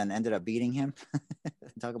Georgetown and then ended up beating him?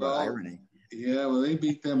 Talk about irony. Yeah, well, they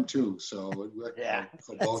beat them too. So yeah,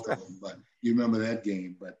 for both of them. But you remember that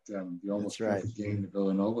game? But the almost perfect game that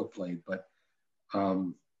Villanova played. But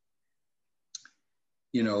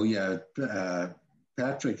you know, yeah,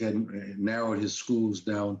 Patrick had narrowed his schools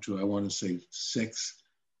down to, I want to say, 6.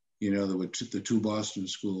 You know, there were the 2 Boston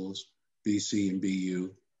schools, BC and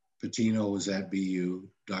BU. Patino was at BU.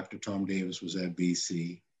 Dr. Tom Davis was at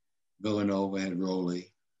BC. Villanova had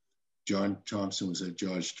Rowley. John Thompson was at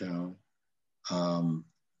Georgetown.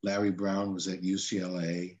 Larry Brown was at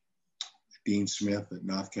UCLA. Dean Smith at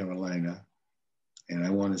North Carolina. And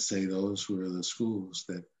I want to say those were the schools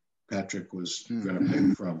that Patrick was going to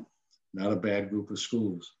pick from. Not a bad group of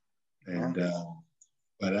schools. And,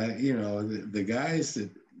 but I, you know, the guys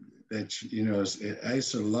that, you know, I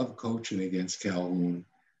used to love coaching against Calhoun,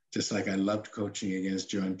 just like I loved coaching against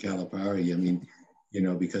John Calipari. I mean, you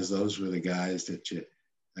know, because those were the guys that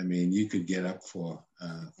you could get up for,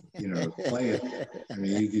 you know, play it. I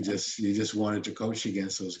mean, you just wanted to coach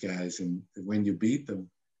against those guys. And when you beat them,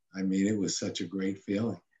 I mean, it was such a great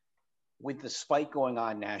feeling. With the spike going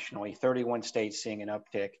on nationally, 31 states seeing an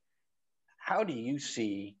uptick, how do you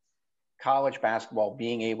see college basketball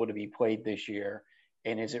being able to be played this year?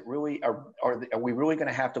 And is it really, are we really going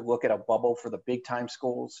to have to look at a bubble for the big time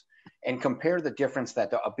schools and compare the difference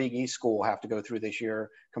that a Big East school will have to go through this year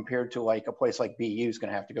compared to like a place like BU is going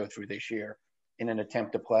to have to go through this year in an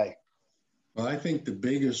attempt to play? Well, I think the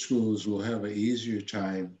bigger schools will have an easier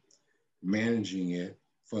time managing it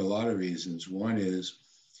for a lot of reasons. One is,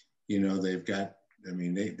 you know, they've got, I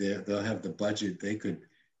mean, they'll have the budget. They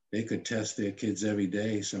could test their kids every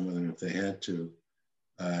day, some of them, if they had to.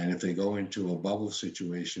 And if they go into a bubble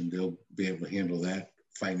situation, they'll be able to handle that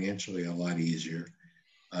financially a lot easier.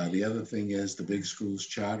 The other thing is the big schools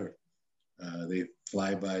charter. They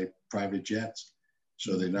fly by private jets.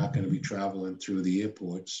 So they're not going to be traveling through the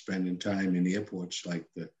airports, spending time in airports like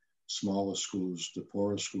the smaller schools, the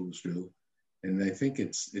poorer schools do. And I think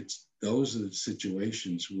it's those are the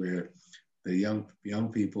situations where the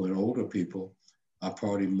young people and older people are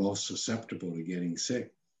probably most susceptible to getting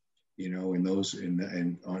sick. In those in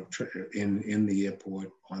the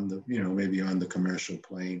airport, on the maybe on the commercial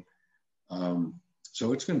plane.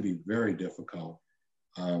 So it's going to be very difficult.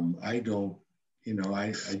 I don't,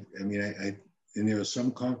 I mean, and there are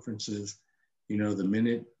some conferences, the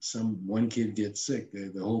minute one kid gets sick,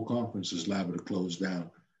 the whole conference is liable to close down,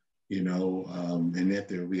 and that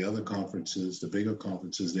there'll be other conferences, the bigger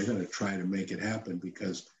conferences, they're going to try to make it happen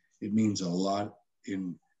because it means a lot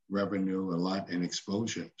in revenue, a lot in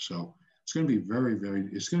exposure. So it's going to be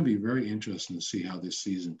it's going to be very interesting to see how this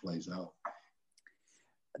season plays out.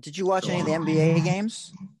 Did you watch any of the NBA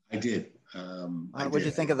games? I did. What did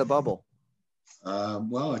you think of the bubble?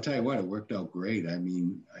 Well, I'll tell you what, it worked out great. I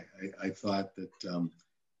mean, I thought that,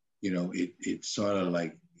 it sort of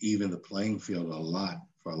like evened the playing field a lot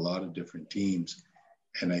for a lot of different teams.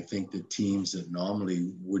 And I think the teams that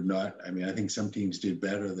normally would not, I mean, I think some teams did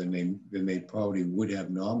better than they probably would have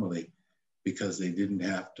normally because they didn't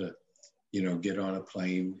have to, get on a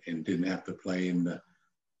plane and didn't have to play in the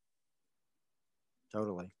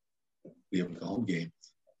home game.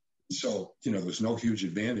 So, there's no huge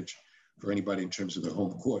advantage for anybody in terms of the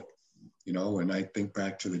home court, and I think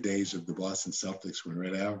back to the days of the Boston Celtics when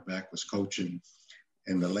Red Auerbach was coaching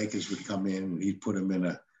and the Lakers would come in and he'd put them in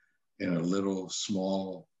a little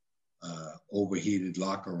small overheated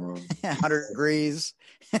locker room. 100 degrees.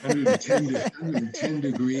 110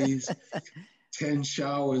 degrees, 10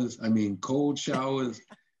 showers. I mean, cold showers,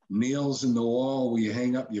 nails in the wall where you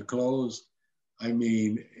hang up your clothes. I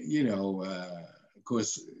mean, of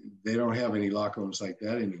course, they don't have any locker rooms like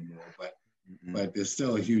that anymore, but there's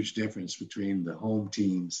still a huge difference between the home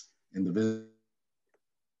teams and the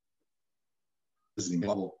visiting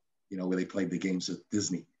bubble, where they played the games at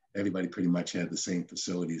Disney. Everybody pretty much had the same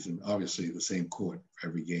facilities and obviously the same court for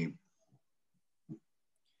every game.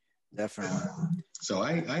 Definitely. So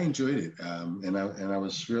I enjoyed it, and I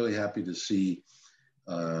was really happy to see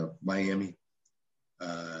Miami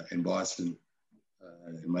and Boston.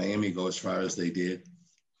 And Miami go as far as they did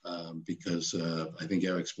because I think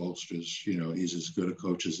Eric Spoelstra's, he's as good a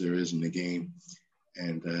coach as there is in the game,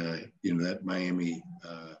 and that Miami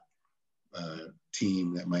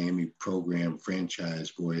team, that Miami program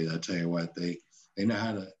franchise, boy, I tell you what, they know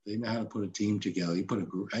how to put a team together.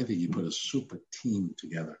 I think he put a super team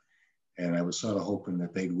together. And I was sort of hoping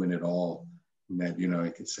that they'd win it all, and that, I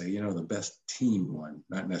could say, the best team won,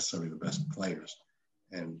 not necessarily the best players.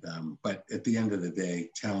 And, but at the end of the day,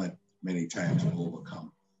 talent many times will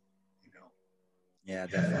overcome, Yeah,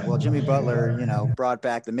 definitely. Well, Jimmy Butler, brought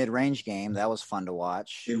back the mid-range game. That was fun to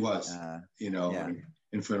watch. It was, yeah.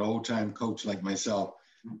 And for an old-time coach like myself,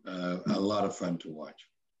 a lot of fun to watch.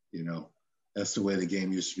 That's the way the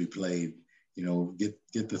game used to be played.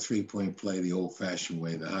 Get the three-point play the old-fashioned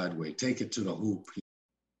way, the hard way. Take it to the hoop.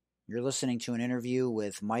 You're listening to an interview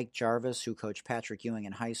with Mike Jarvis, who coached Patrick Ewing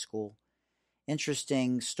in high school.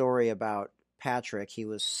 Interesting story about Patrick. He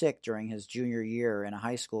was sick during his junior year in a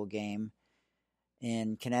high school game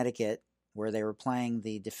in Connecticut where they were playing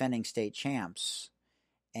the defending state champs.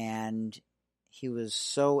 And he was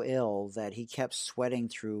so ill that he kept sweating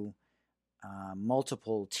through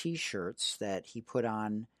multiple T-shirts that he put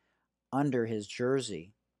on under his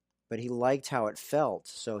jersey, but he liked how it felt,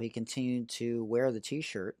 so he continued to wear the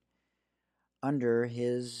T-shirt under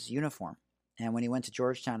his uniform. And when he went to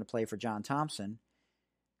Georgetown to play for John Thompson,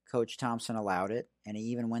 Coach Thompson allowed it, and he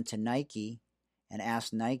even went to Nike and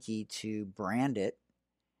asked Nike to brand it,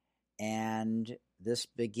 and this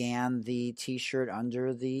began the T-shirt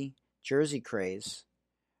under the jersey craze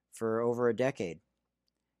for over a decade.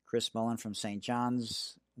 Chris Mullin from St.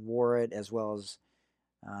 John's wore it, as well as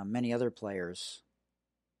many other players.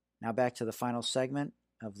 Now back to the final segment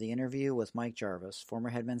of the interview with Mike Jarvis, former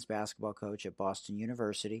head men's basketball coach at Boston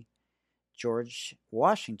University, George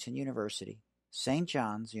Washington University, St.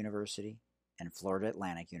 John's University, and Florida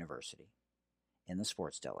Atlantic University in the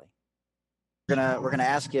Sports Deli. We're gonna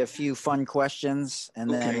ask you a few fun questions, and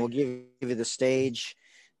then we'll give you the stage.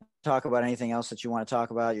 Talk about anything else that you want to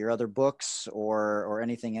talk about, your other books or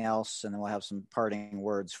anything else, and then we'll have some parting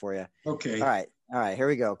words for you. Okay. All right. Here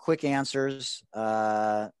we go. Quick answers.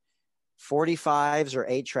 45s or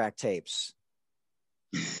 8-track tapes?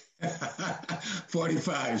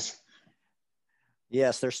 45s.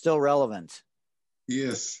 Yes, they're still relevant.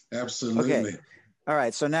 Yes, Okay. absolutely. All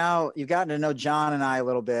right. So now you've gotten to know John and I a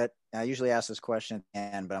little bit. I usually ask this question at the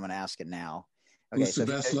end, but I'm going to ask it now. Okay. Who's the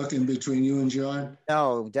So best looking between you and John?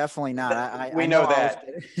 no, definitely not. We I know know I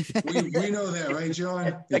was. that. We know that, right,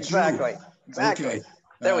 John? It's Exactly. you. Exactly. Okay.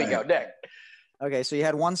 There All we right. go, Nick. Okay. So you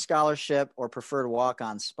had one scholarship or preferred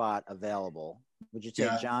walk-on spot available. Would you take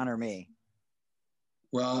Yeah. John or me?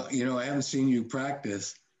 Well, I haven't seen you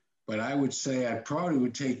practice, but I would say I probably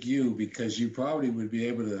would take you because you probably would be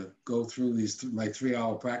able to go through these my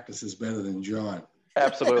 3-hour practices better than John.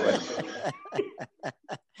 Absolutely.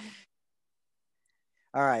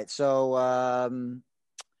 All right. So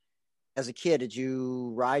as a kid, did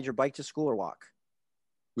you ride your bike to school or walk?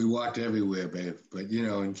 We walked everywhere, babe. But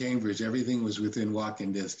in Cambridge, everything was within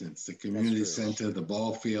walking distance. The community center, the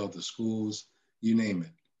ball field, the schools, you name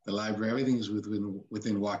it. The library, everything is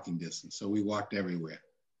within walking distance. So we walked everywhere.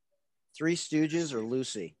 Three Stooges or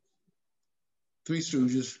Lucy? Three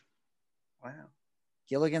Stooges. Wow.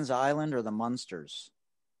 Gilligan's Island or the Munsters?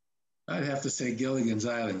 I'd have to say Gilligan's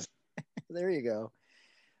Island. There you go.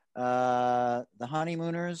 The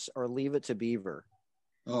Honeymooners or Leave It to Beaver?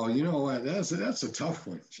 Oh, you know what? That's a tough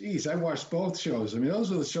one. Jeez, I watched both shows. I mean,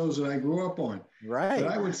 those are the shows that I grew up on. Right.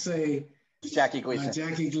 But I would say Jackie Gleason.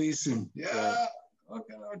 Jackie Gleason. Yeah.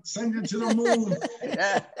 Okay, I'd send you to the moon.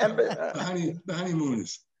 The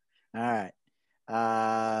Honeymooners. All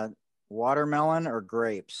right. Watermelon or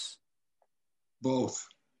grapes? Both.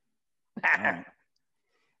 All right.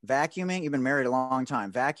 Vacuuming. You've been married a long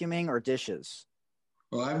time. Vacuuming or dishes?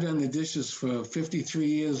 Well, I've done the dishes for 53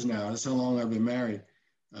 years now. That's how long I've been married.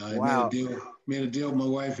 Wow. I made a deal with my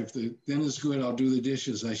wife. If the dinner's good, I'll do the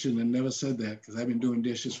dishes. I shouldn't have never said that because I've been doing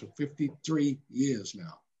dishes for 53 years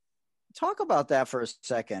now. Talk about that for a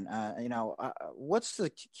second. What's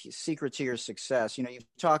the secret to your success? You've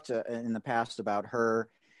talked in the past about her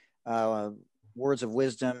words of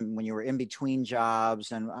wisdom when you were in between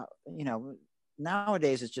jobs, and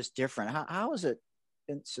nowadays it's just different. How has it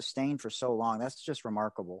been sustained for so long? That's just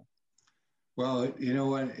remarkable. Well, you know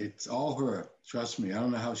what? It's all her. Trust me. I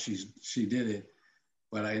don't know how she did it,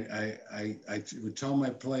 but I would tell my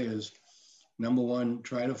players, number one,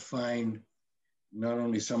 try to find not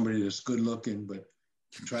only somebody that's good looking, but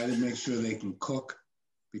try to make sure they can cook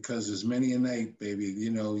because there's many a night, baby.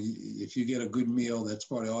 If you get a good meal, that's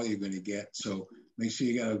probably all you're going to get. So make sure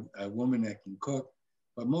you got a woman that can cook,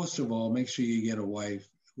 but most of all, make sure you get a wife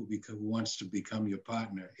who wants to become your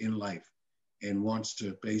partner in life and wants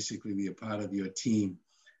to basically be a part of your team,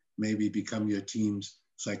 maybe become your team's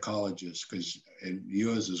psychologist and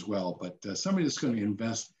yours as well. But somebody that's going to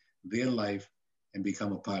invest their life and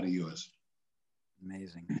become a part of yours.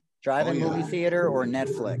 Amazing. Drive-in movie theater or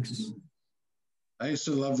Netflix? I used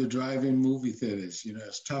to love the drive-in movie theaters.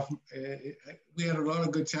 It's tough. We had a lot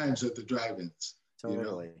of good times at the drive-ins.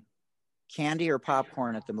 Totally. Candy or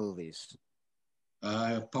popcorn at the movies?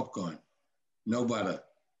 Popcorn. No butter.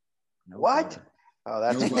 No what? butter. Oh,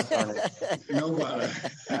 that's funny. No butter.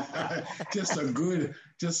 just some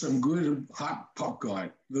good hot popcorn.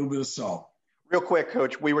 A little bit of salt. Real quick,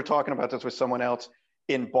 Coach, we were talking about this with someone else.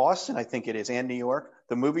 In Boston, I think it is, and New York,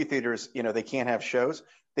 the movie theaters, they can't have shows.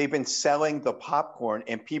 They've been selling the popcorn,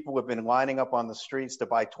 and people have been lining up on the streets to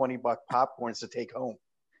buy $20 popcorns to take home.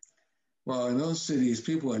 Well, in those cities,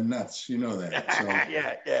 people are nuts. You know that.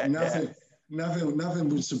 So nothing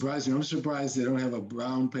would surprise me. I'm surprised they don't have a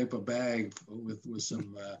brown paper bag with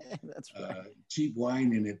some That's right. cheap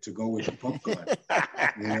wine in it to go with the popcorn.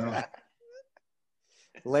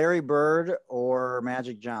 Larry Bird or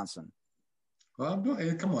Magic Johnson? Well,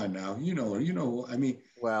 come on now. I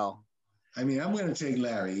mean, I'm going to take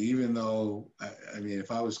Larry, even though, if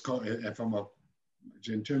I was,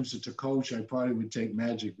 in terms of to coach, I probably would take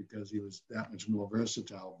Magic because he was that much more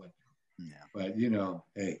versatile. But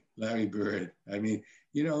hey, Larry Bird. Let me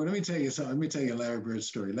tell you something. Let me tell you a Larry Bird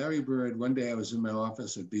story. Larry Bird, one day I was in my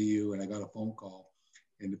office at BU and I got a phone call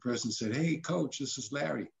and the person said, "Hey, coach, this is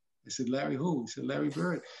Larry." I said, "Larry who?" He said, "Larry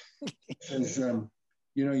Bird." He says, I've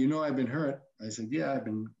been hurt. I said, "Yeah, I've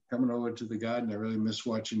been coming over to the Garden. I really miss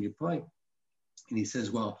watching you play." And he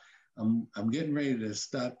says, "Well, I'm getting ready to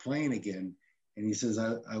start playing again." And he says,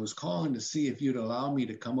 I was calling to see if you'd allow me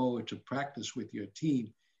to come over to practice with your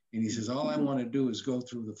team. And he says, all I want to do is go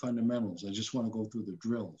through the fundamentals. I just want to go through the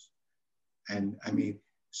drills. And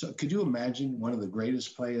so could you imagine one of the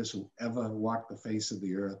greatest players who ever walked the face of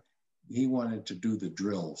the earth? He wanted to do the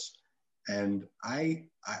drills. And I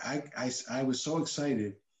was so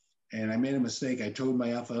excited. And I made a mistake. I told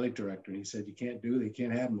my athletic director, and he said, they can't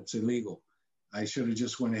have them. It's illegal. I should have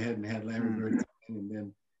just went ahead and had Larry Bird come in and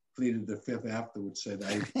then pleaded the fifth afterwards, said,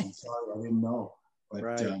 I'm sorry, I didn't know. But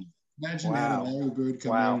Right. imagine Wow. having Larry Bird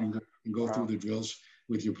come Wow. in and go Wow. through the drills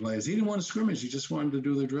with your players. He didn't want to scrimmage. He just wanted to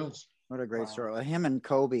do the drills. What a great Wow. story. Well, him and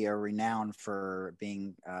Kobe are renowned for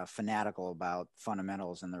being fanatical about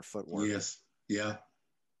fundamentals and their footwork. Yes. Yeah.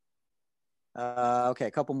 Okay,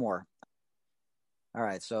 a couple more. All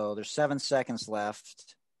right, so there's 7 seconds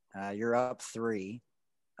left. You're up 3.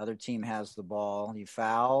 Other team has the ball. You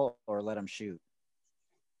foul or let them shoot?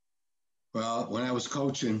 Well, when I was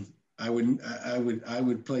coaching, I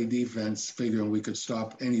would play defense, figuring we could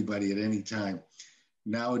stop anybody at any time.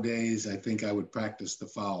 Nowadays, I think I would practice the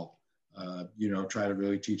foul. Try to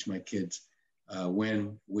really teach my kids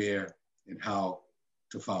when, where, and how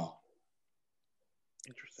to foul.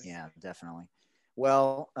 Interesting. Yeah, definitely.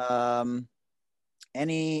 Well,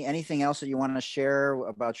 anything else that you want to share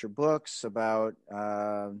about your books, about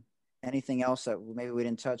anything else that maybe we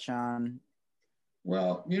didn't touch on?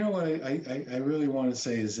 Well, you know what I really want to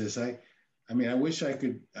say is this. I wish I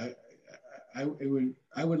could.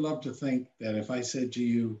 I would love to think that if I said to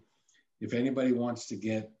you, if anybody wants to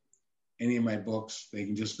get any of my books, they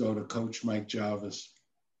can just go to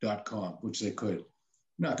coachmikejarvis.com, which they could. I'm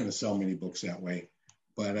not going to sell many books that way,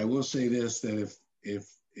 but I will say this: that if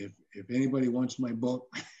anybody wants my book,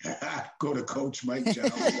 go to Coach Mike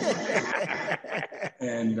Jarvis.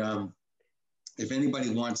 And if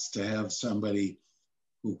anybody wants to have somebody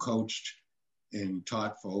who coached and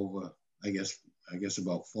taught for over, I guess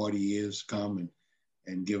about 40 years, come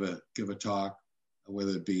and give a talk,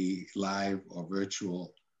 whether it be live or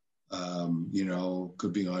virtual.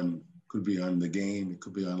 Could be on the game, it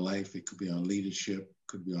could be on life, it could be on leadership, it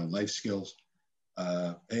could be on life skills.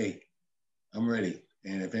 Hey, I'm ready.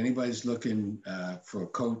 And if anybody's looking for a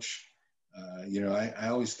coach, I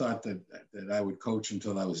always thought that I would coach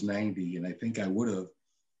until I was 90, and I think I would have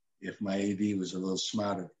if my AD was a little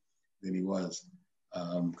smarter than he was,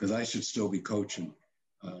 because I should still be coaching,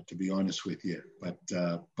 to be honest with you. But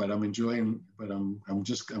I'm enjoying. But I'm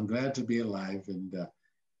glad to be alive, and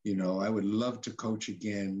I would love to coach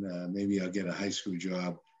again. Maybe I'll get a high school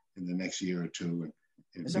job in the next year or two.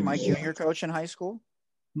 And Isn't Mike Jr. coach in high school?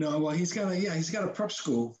 No, well, he's got a prep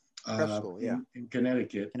school. In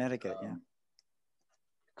Connecticut. Connecticut, yeah.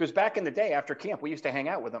 Because back in the day, after camp, we used to hang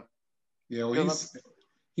out with him. Yeah, well,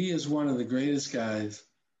 he is one of the greatest guys.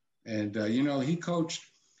 And, he coached,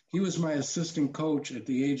 he was my assistant coach at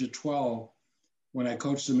the age of 12 when I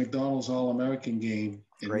coached the McDonald's All-American game.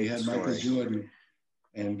 And we had Michael Jordan.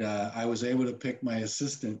 And I was able to pick my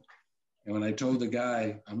assistant. And when I told the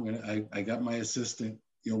guy, I got my assistant,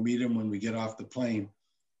 you'll meet him when we get off the plane.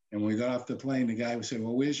 And when we got off the plane, the guy would say,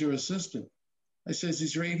 well, where's your assistant? I says,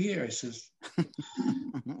 he's right here. I says,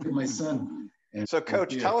 my son. And so,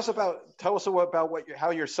 Coach, tell us about how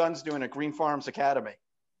your son's doing at Green Farms Academy.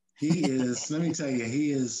 He is, let me tell you,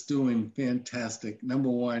 he is doing fantastic. Number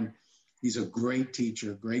one, he's a great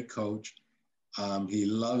teacher, great coach. He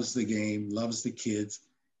loves the game, loves the kids.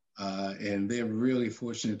 And they're really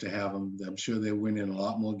fortunate to have him. I'm sure they're winning a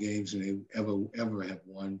lot more games than they ever have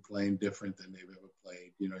won, playing different than they've ever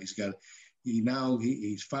played.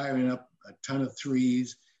 He's firing up a ton of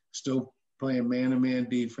threes, still playing man-to-man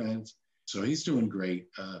defense. So he's doing great.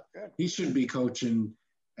 He should be coaching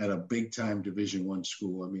at a big-time Division I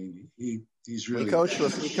school. I mean, he's really. He coached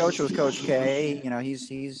with Coach K.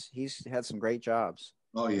 He's had some great jobs.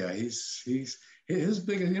 Oh yeah, his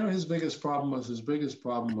biggest problem was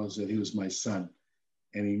that he was my son,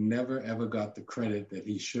 and he never ever got the credit that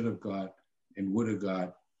he should have got and would have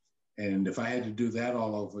got. And if I had to do that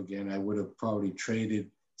all over again, I would have probably traded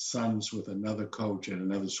sons with another coach at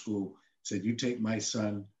another school. Said, you take my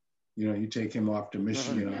son, you take him off to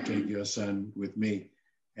Michigan, I'll take your son with me.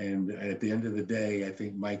 And at the end of the day, I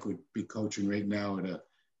think Mike would be coaching right now at a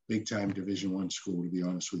big-time Division I school, to be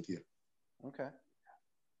honest with you. Okay.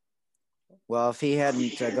 Well, if he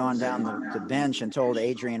hadn't gone down the bench and told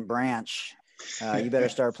Adrian Branch, you better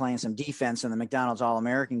start playing some defense in the McDonald's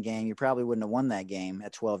All-American game, you probably wouldn't have won that game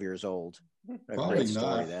at 12 years old. What a Probably great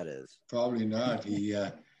story not. that is. Probably not. He,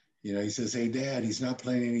 he says, hey, Dad, he's not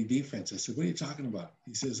playing any defense. I said, what are you talking about?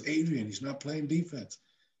 He says, Adrian, he's not playing defense.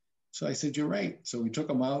 So I said, you're right. So we took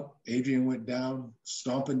him out. Adrian went down,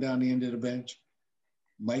 stomping down the end of the bench.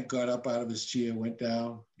 Mike got up out of his chair, went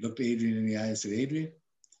down, looked Adrian in the eye and said, Adrian,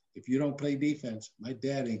 if you don't play defense, my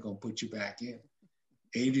dad ain't going to put you back in.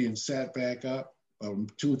 Adrian sat back up.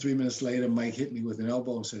 2 or 3 minutes later, Mike hit me with an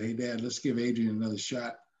elbow and said, hey, Dad, let's give Adrian another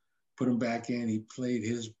shot. Put him back in. He played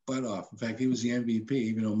his butt off. In fact, he was the MVP,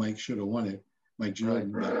 even though Mike should have won it, Mike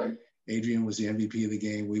Jordan. Right. But Adrian was the MVP of the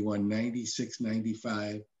game. We won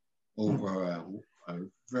 96-95 over a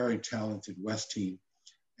very talented West team.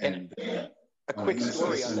 And a quick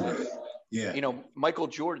story on that. Yeah. You know, Michael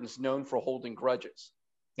Jordan's known for holding grudges.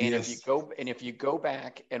 And Yes. if you go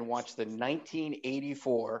back and watch the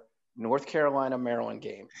 1984 North Carolina Maryland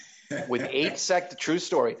game with true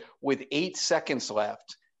story, with 8 seconds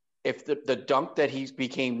left, if the dunk that he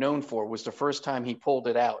became known for was the first time he pulled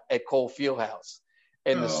it out at Cole Fieldhouse.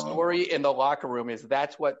 And the story in the locker room is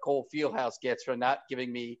that's what Cole Fieldhouse gets for not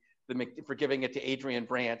giving me for giving it to Adrian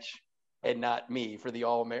Branch and not me for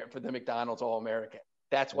the McDonald's All-American.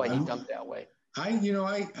 That's why he dunked that way. I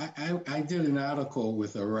did an article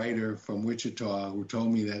with a writer from Wichita who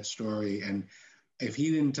told me that story, and if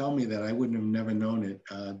he didn't tell me that, I wouldn't have never known it.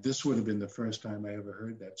 This would have been the first time I ever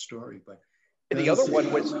heard that story. But the other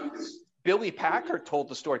one was Billy Packer told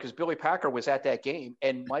the story because Billy Packer was at that game,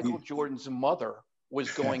 and Michael Jordan's mother was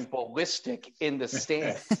going ballistic in the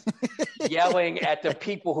stands, yelling at the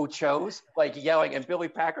people who chose, and Billy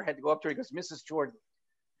Packer had to go up to her. He goes, "Mrs. Jordan,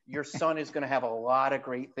 your son is going to have a lot of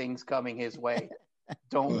great things coming his way.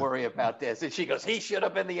 Don't worry about this." And she goes, "He should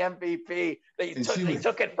have been the MVP. They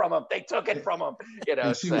took it from him. They took it from him." You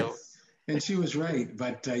know, and she was right.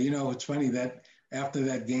 But it's funny that after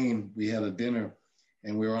that game, we had a dinner,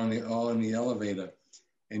 and we were all in the elevator,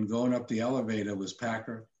 and going up the elevator was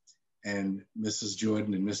Packer and Mrs.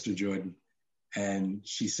 Jordan and Mr. Jordan. And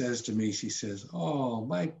she says to me, she says, "Oh,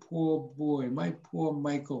 my poor boy, my poor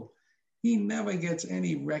Michael. He never gets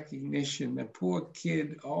any recognition. The poor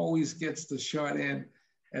kid always gets the short end."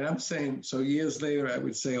 And I'm saying, so years later, I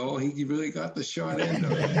would say, "Oh, he really got the short end."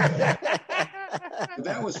 But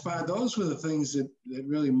that was fun. Those were the things that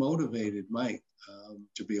really motivated Mike,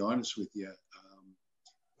 to be honest with you.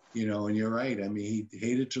 And you're right. I mean, he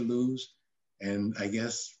hated to lose. And I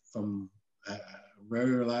guess from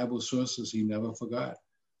very reliable sources, he never forgot.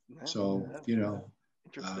 So,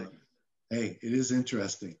 interesting. Hey, it is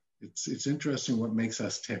interesting. It's interesting what makes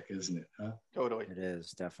us tick, isn't it? Huh? Totally. It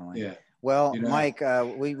is, definitely. Yeah. Well, Mike,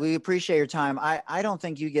 we appreciate your time. I don't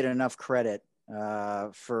think you get enough credit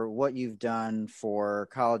for what you've done for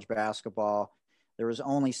college basketball. There was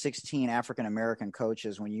only 16 African-American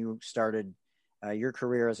coaches when you started your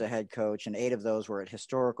career as a head coach, and 8 of those were at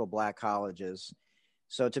historical Black colleges.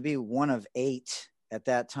 So to be one of 8 at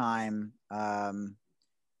that time,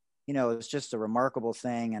 it's just a remarkable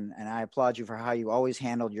thing. And I applaud you for how you always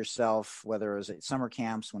handled yourself, whether it was at summer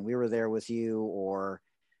camps when we were there with you or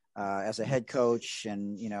as a head coach,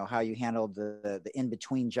 and, how you handled the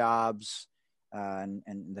in-between jobs and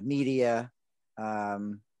the media.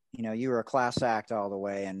 You were a class act all the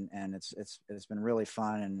way, and it's been really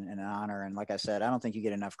fun and an honor. And like I said, I don't think you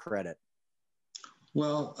get enough credit.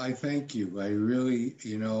 Well, I thank you. I really,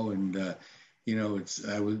 when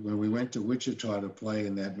we went to Wichita to play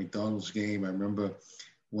in that McDonald's game, I remember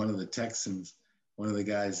one of the Texans, one of the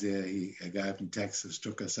guys there, a guy from Texas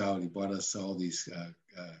took us out. He bought us all these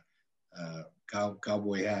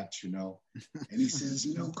cowboy hats, and he says,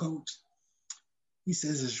 "Coach," he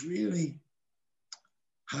says, "it's really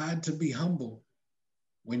hard to be humble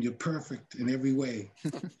when you're perfect in every way."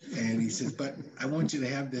 And he says, "But I want you to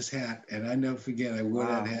have this hat." And I never forget, I wore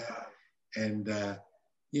that hat. And,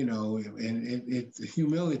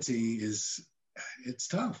 humility it's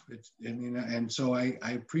tough. And so I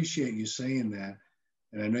appreciate you saying that.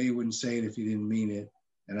 And I know you wouldn't say it if you didn't mean it.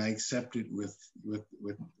 And I accept it with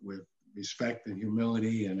respect and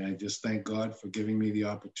humility. And I just thank God for giving me the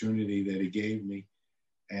opportunity that he gave me.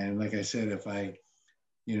 And like I said, if I,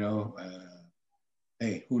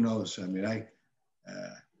 hey, who knows? I mean,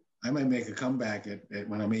 I might make a comeback at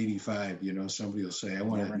when I'm 85. Somebody will say, I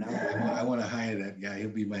want to hire that guy. He'll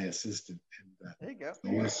be my assistant. And there you go.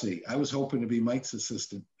 We'll see. I was hoping to be Mike's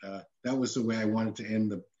assistant. That was the way I wanted to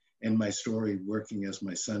end my story, working as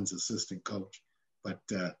my son's assistant coach. But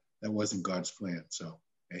that wasn't God's plan. So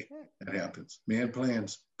hey, that happens. Man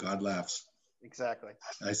plans, God laughs. Exactly.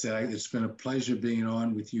 I said it's been a pleasure being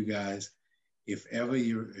on with you guys. If ever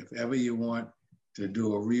you want to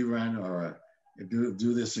do a rerun or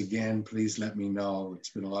do this again, please let me know.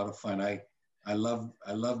 It's been a lot of fun. I love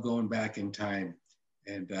going back in time,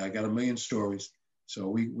 and I got a million stories. So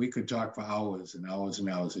we could talk for hours and hours and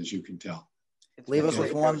hours, as you can tell. Leave us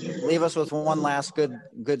with one last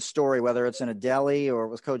good story, whether it's in a Deli or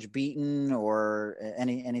with Coach Beaton or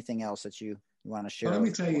anything else that you want to share. Well, let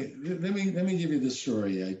me tell you. Let me give you this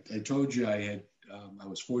story. I told you I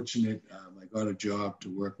was fortunate. I got a job to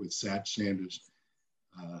work with Sat Sanders,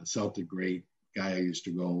 Celtic great guy I used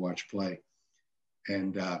to go and watch play.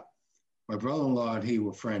 And my brother-in-law and he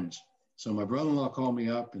were friends. So my brother-in-law called me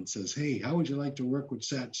up and says, "Hey, how would you like to work with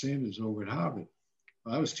Sat Sanders over at Harvard?"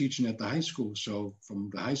 Well, I was teaching at the high school. So from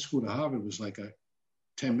the high school to Harvard was like a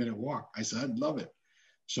 10-minute walk. I said, "I'd love it."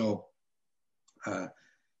 So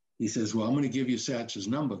he says, well, I'm going to give you Satch's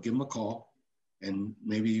number. Give him a call, and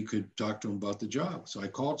maybe you could talk to him about the job. So I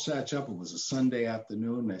called Satch up. It was a Sunday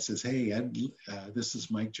afternoon. And I says, hey, Ed, this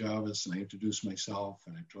is Mike Jarvis. And I introduced myself,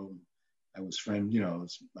 and I told him I was friend,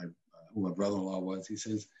 it's who my brother-in-law was. He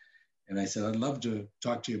says, and I said, I'd love to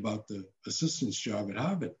talk to you about the assistant's job at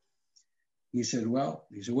Harvard. He said, what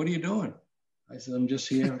are you doing? I said, I'm just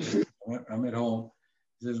here. I'm at home.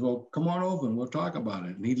 He says, well, come on over and we'll talk about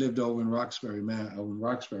it. And he lived over in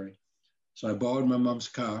Roxbury. So I borrowed my mom's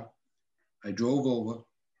car. I drove over.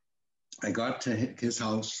 I got to his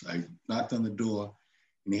house. I knocked on the door,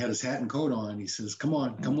 and he had his hat and coat on. He says, come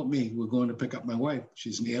with me. We're going to pick up my wife.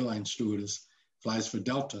 She's an airline stewardess, flies for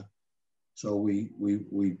Delta. So we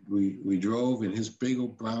drove in his big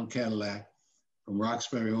old brown Cadillac from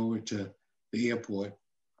Roxbury over to the airport.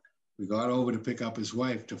 We got over to pick up his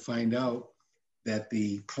wife to find out that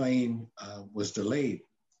the plane was delayed.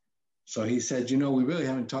 So he said, we really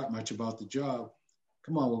haven't talked much about the job.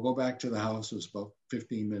 Come on, we'll go back to the house. It was about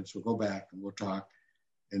 15 minutes. We'll go back and we'll talk,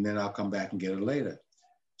 and then I'll come back and get it later.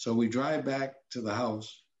 So we drive back to the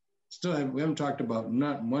house. We haven't talked about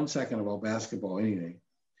not 1 second about basketball or anything.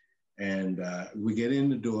 And we get in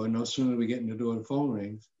the door. No sooner we get in the door, the phone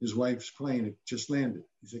rings. His wife's plane had just landed.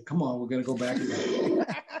 He said, come on, we're going to go back.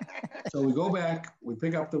 So we go back. We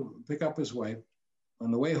pick up his wife. On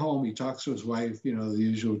the way home, he talks to his wife, the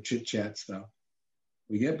usual chit-chat stuff.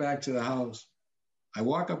 We get back to the house. I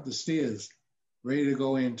walk up the stairs, ready to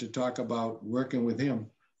go in to talk about working with him.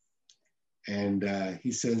 And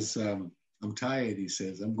he says, I'm tired. He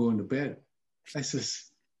says, I'm going to bed. I says,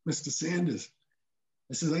 Mr. Sanders,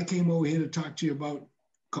 I came over here to talk to you about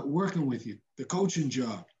working with you, the coaching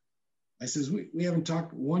job. I says, we haven't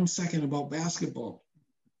talked 1 second about basketball.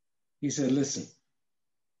 He said, listen,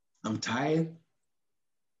 I'm tired.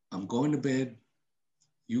 I'm going to bed.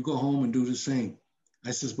 You go home and do the same.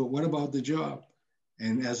 I says, but what about the job?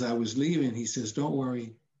 And as I was leaving, he says, don't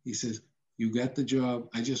worry. He says, you got the job.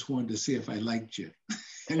 I just wanted to see if I liked you.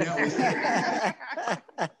 And that was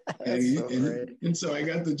and so I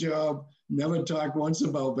got the job. Never talked once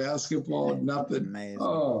about basketball, nothing. Amazing.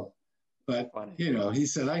 Oh, but he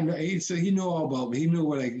said, I know. He said he knew all about me. He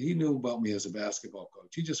knew about me as a basketball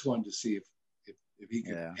coach. He just wanted to see if he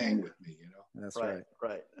could hang with me. That's right.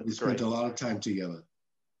 Right. We spent a lot of time together.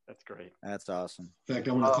 That's great. That's awesome. In fact,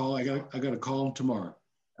 I'm going to call. I got to call him tomorrow.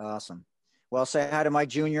 Awesome. Well, say hi to Mike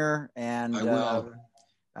Jr. and I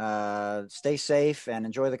will. Stay safe and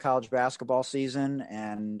enjoy the college basketball season.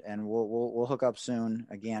 And we'll hook up soon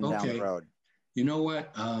again down the road. You know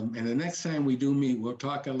what? And the next time we do meet, we'll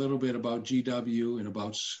talk a little bit about GW and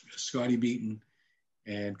about Scotty Beaton,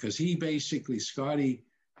 and because Scotty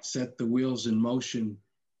set the wheels in motion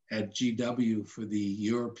at GW for the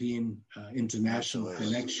European international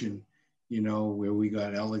connection, where we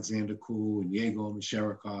got Alexander Kul and Yegor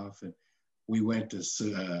Masharikov, and we went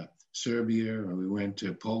to Serbia, and we went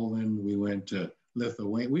to Poland, we went to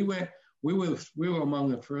Lithuania. We were among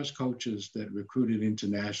the first coaches that recruited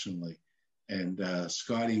internationally, and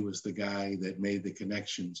Scotty was the guy that made the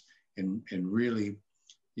connections and really,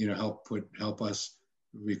 help us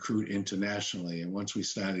recruit internationally. And once we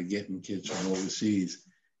started getting kids from overseas,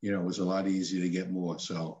 it was a lot easier to get more.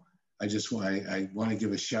 So I want to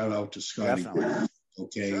give a shout out to Scotty. Definitely.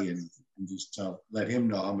 Okay. Sure. And just let him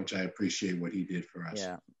know how much I appreciate what he did for us.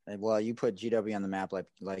 Yeah. Well, you put GW on the map,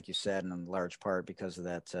 like you said, in large part because of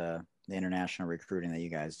that, the international recruiting that you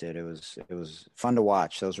guys did. It was fun to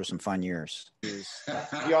watch. Those were some fun years.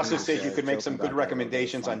 He also said you could make some good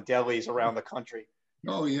recommendations on delis around the country.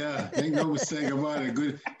 Oh yeah. Make no mistake about it.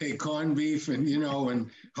 Good. Hey, corned beef and, and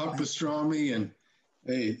hot pastrami and,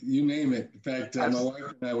 hey, you name it. In fact, my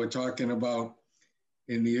wife and I were talking about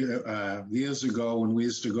in the years ago when we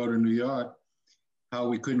used to go to New York, how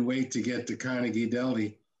we couldn't wait to get to Carnegie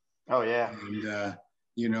Deli. Oh yeah. And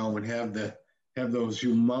and have those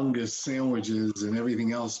humongous sandwiches and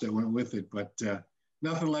everything else that went with it. But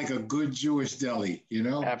nothing like a good Jewish deli,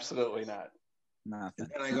 Absolutely not. Nothing.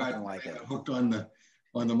 And I got hooked on the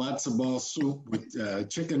matzo ball soup with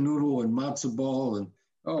chicken noodle and matzo ball, and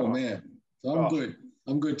man, so I'm good.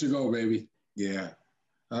 I'm good to go, baby. Yeah.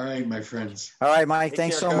 All right, my friends. All right, Mike.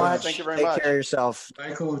 Thanks so much. Thank you very much. Take care of yourself.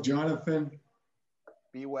 Michael, Jonathan.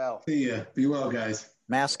 Be well. See ya. Be well, guys.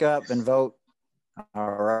 Mask up and vote. All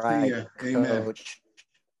right. See ya. Amen. Coach.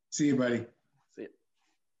 See you, buddy. See ya.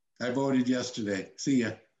 I voted yesterday. See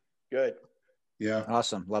ya. Good. Yeah.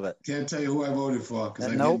 Awesome. Love it. Can't tell you who I voted for because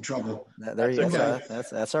I get in trouble. There you go.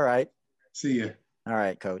 That's all right. See ya. All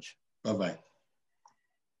right, Coach. Bye-bye.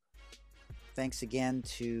 Thanks again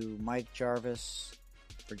to Mike Jarvis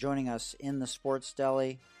for joining us in the Sports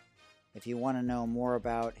Deli. If you want to know more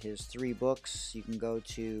about his 3 books, you can go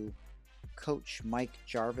to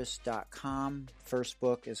CoachMikeJarvis.com. First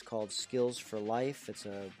book is called Skills for Life. It's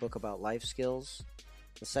a book about life skills.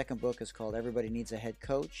 The second book is called Everybody Needs a Head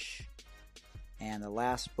Coach. And the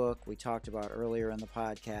last book we talked about earlier in the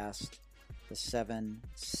podcast, The 7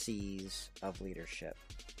 C's of Leadership.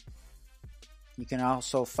 You can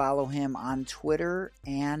also follow him on Twitter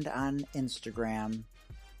and on Instagram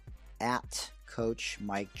at Coach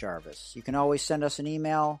Mike Jarvis. You can always send us an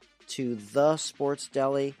email to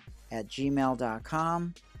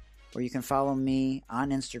thesportsdeli@gmail.com, or you can follow me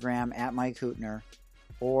on Instagram at Mike Hootner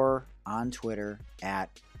or on Twitter at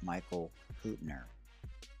Michael Hootner.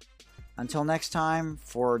 Until next time,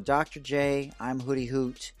 for Dr. J, I'm Hootie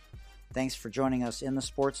Hoot. Thanks for joining us in the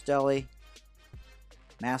Sports Deli.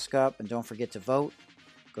 Mask up and don't forget to vote.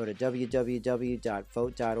 Go to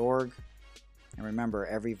www.vote.org. And remember,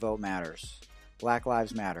 every vote matters. Black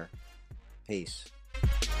Lives Matter. Peace.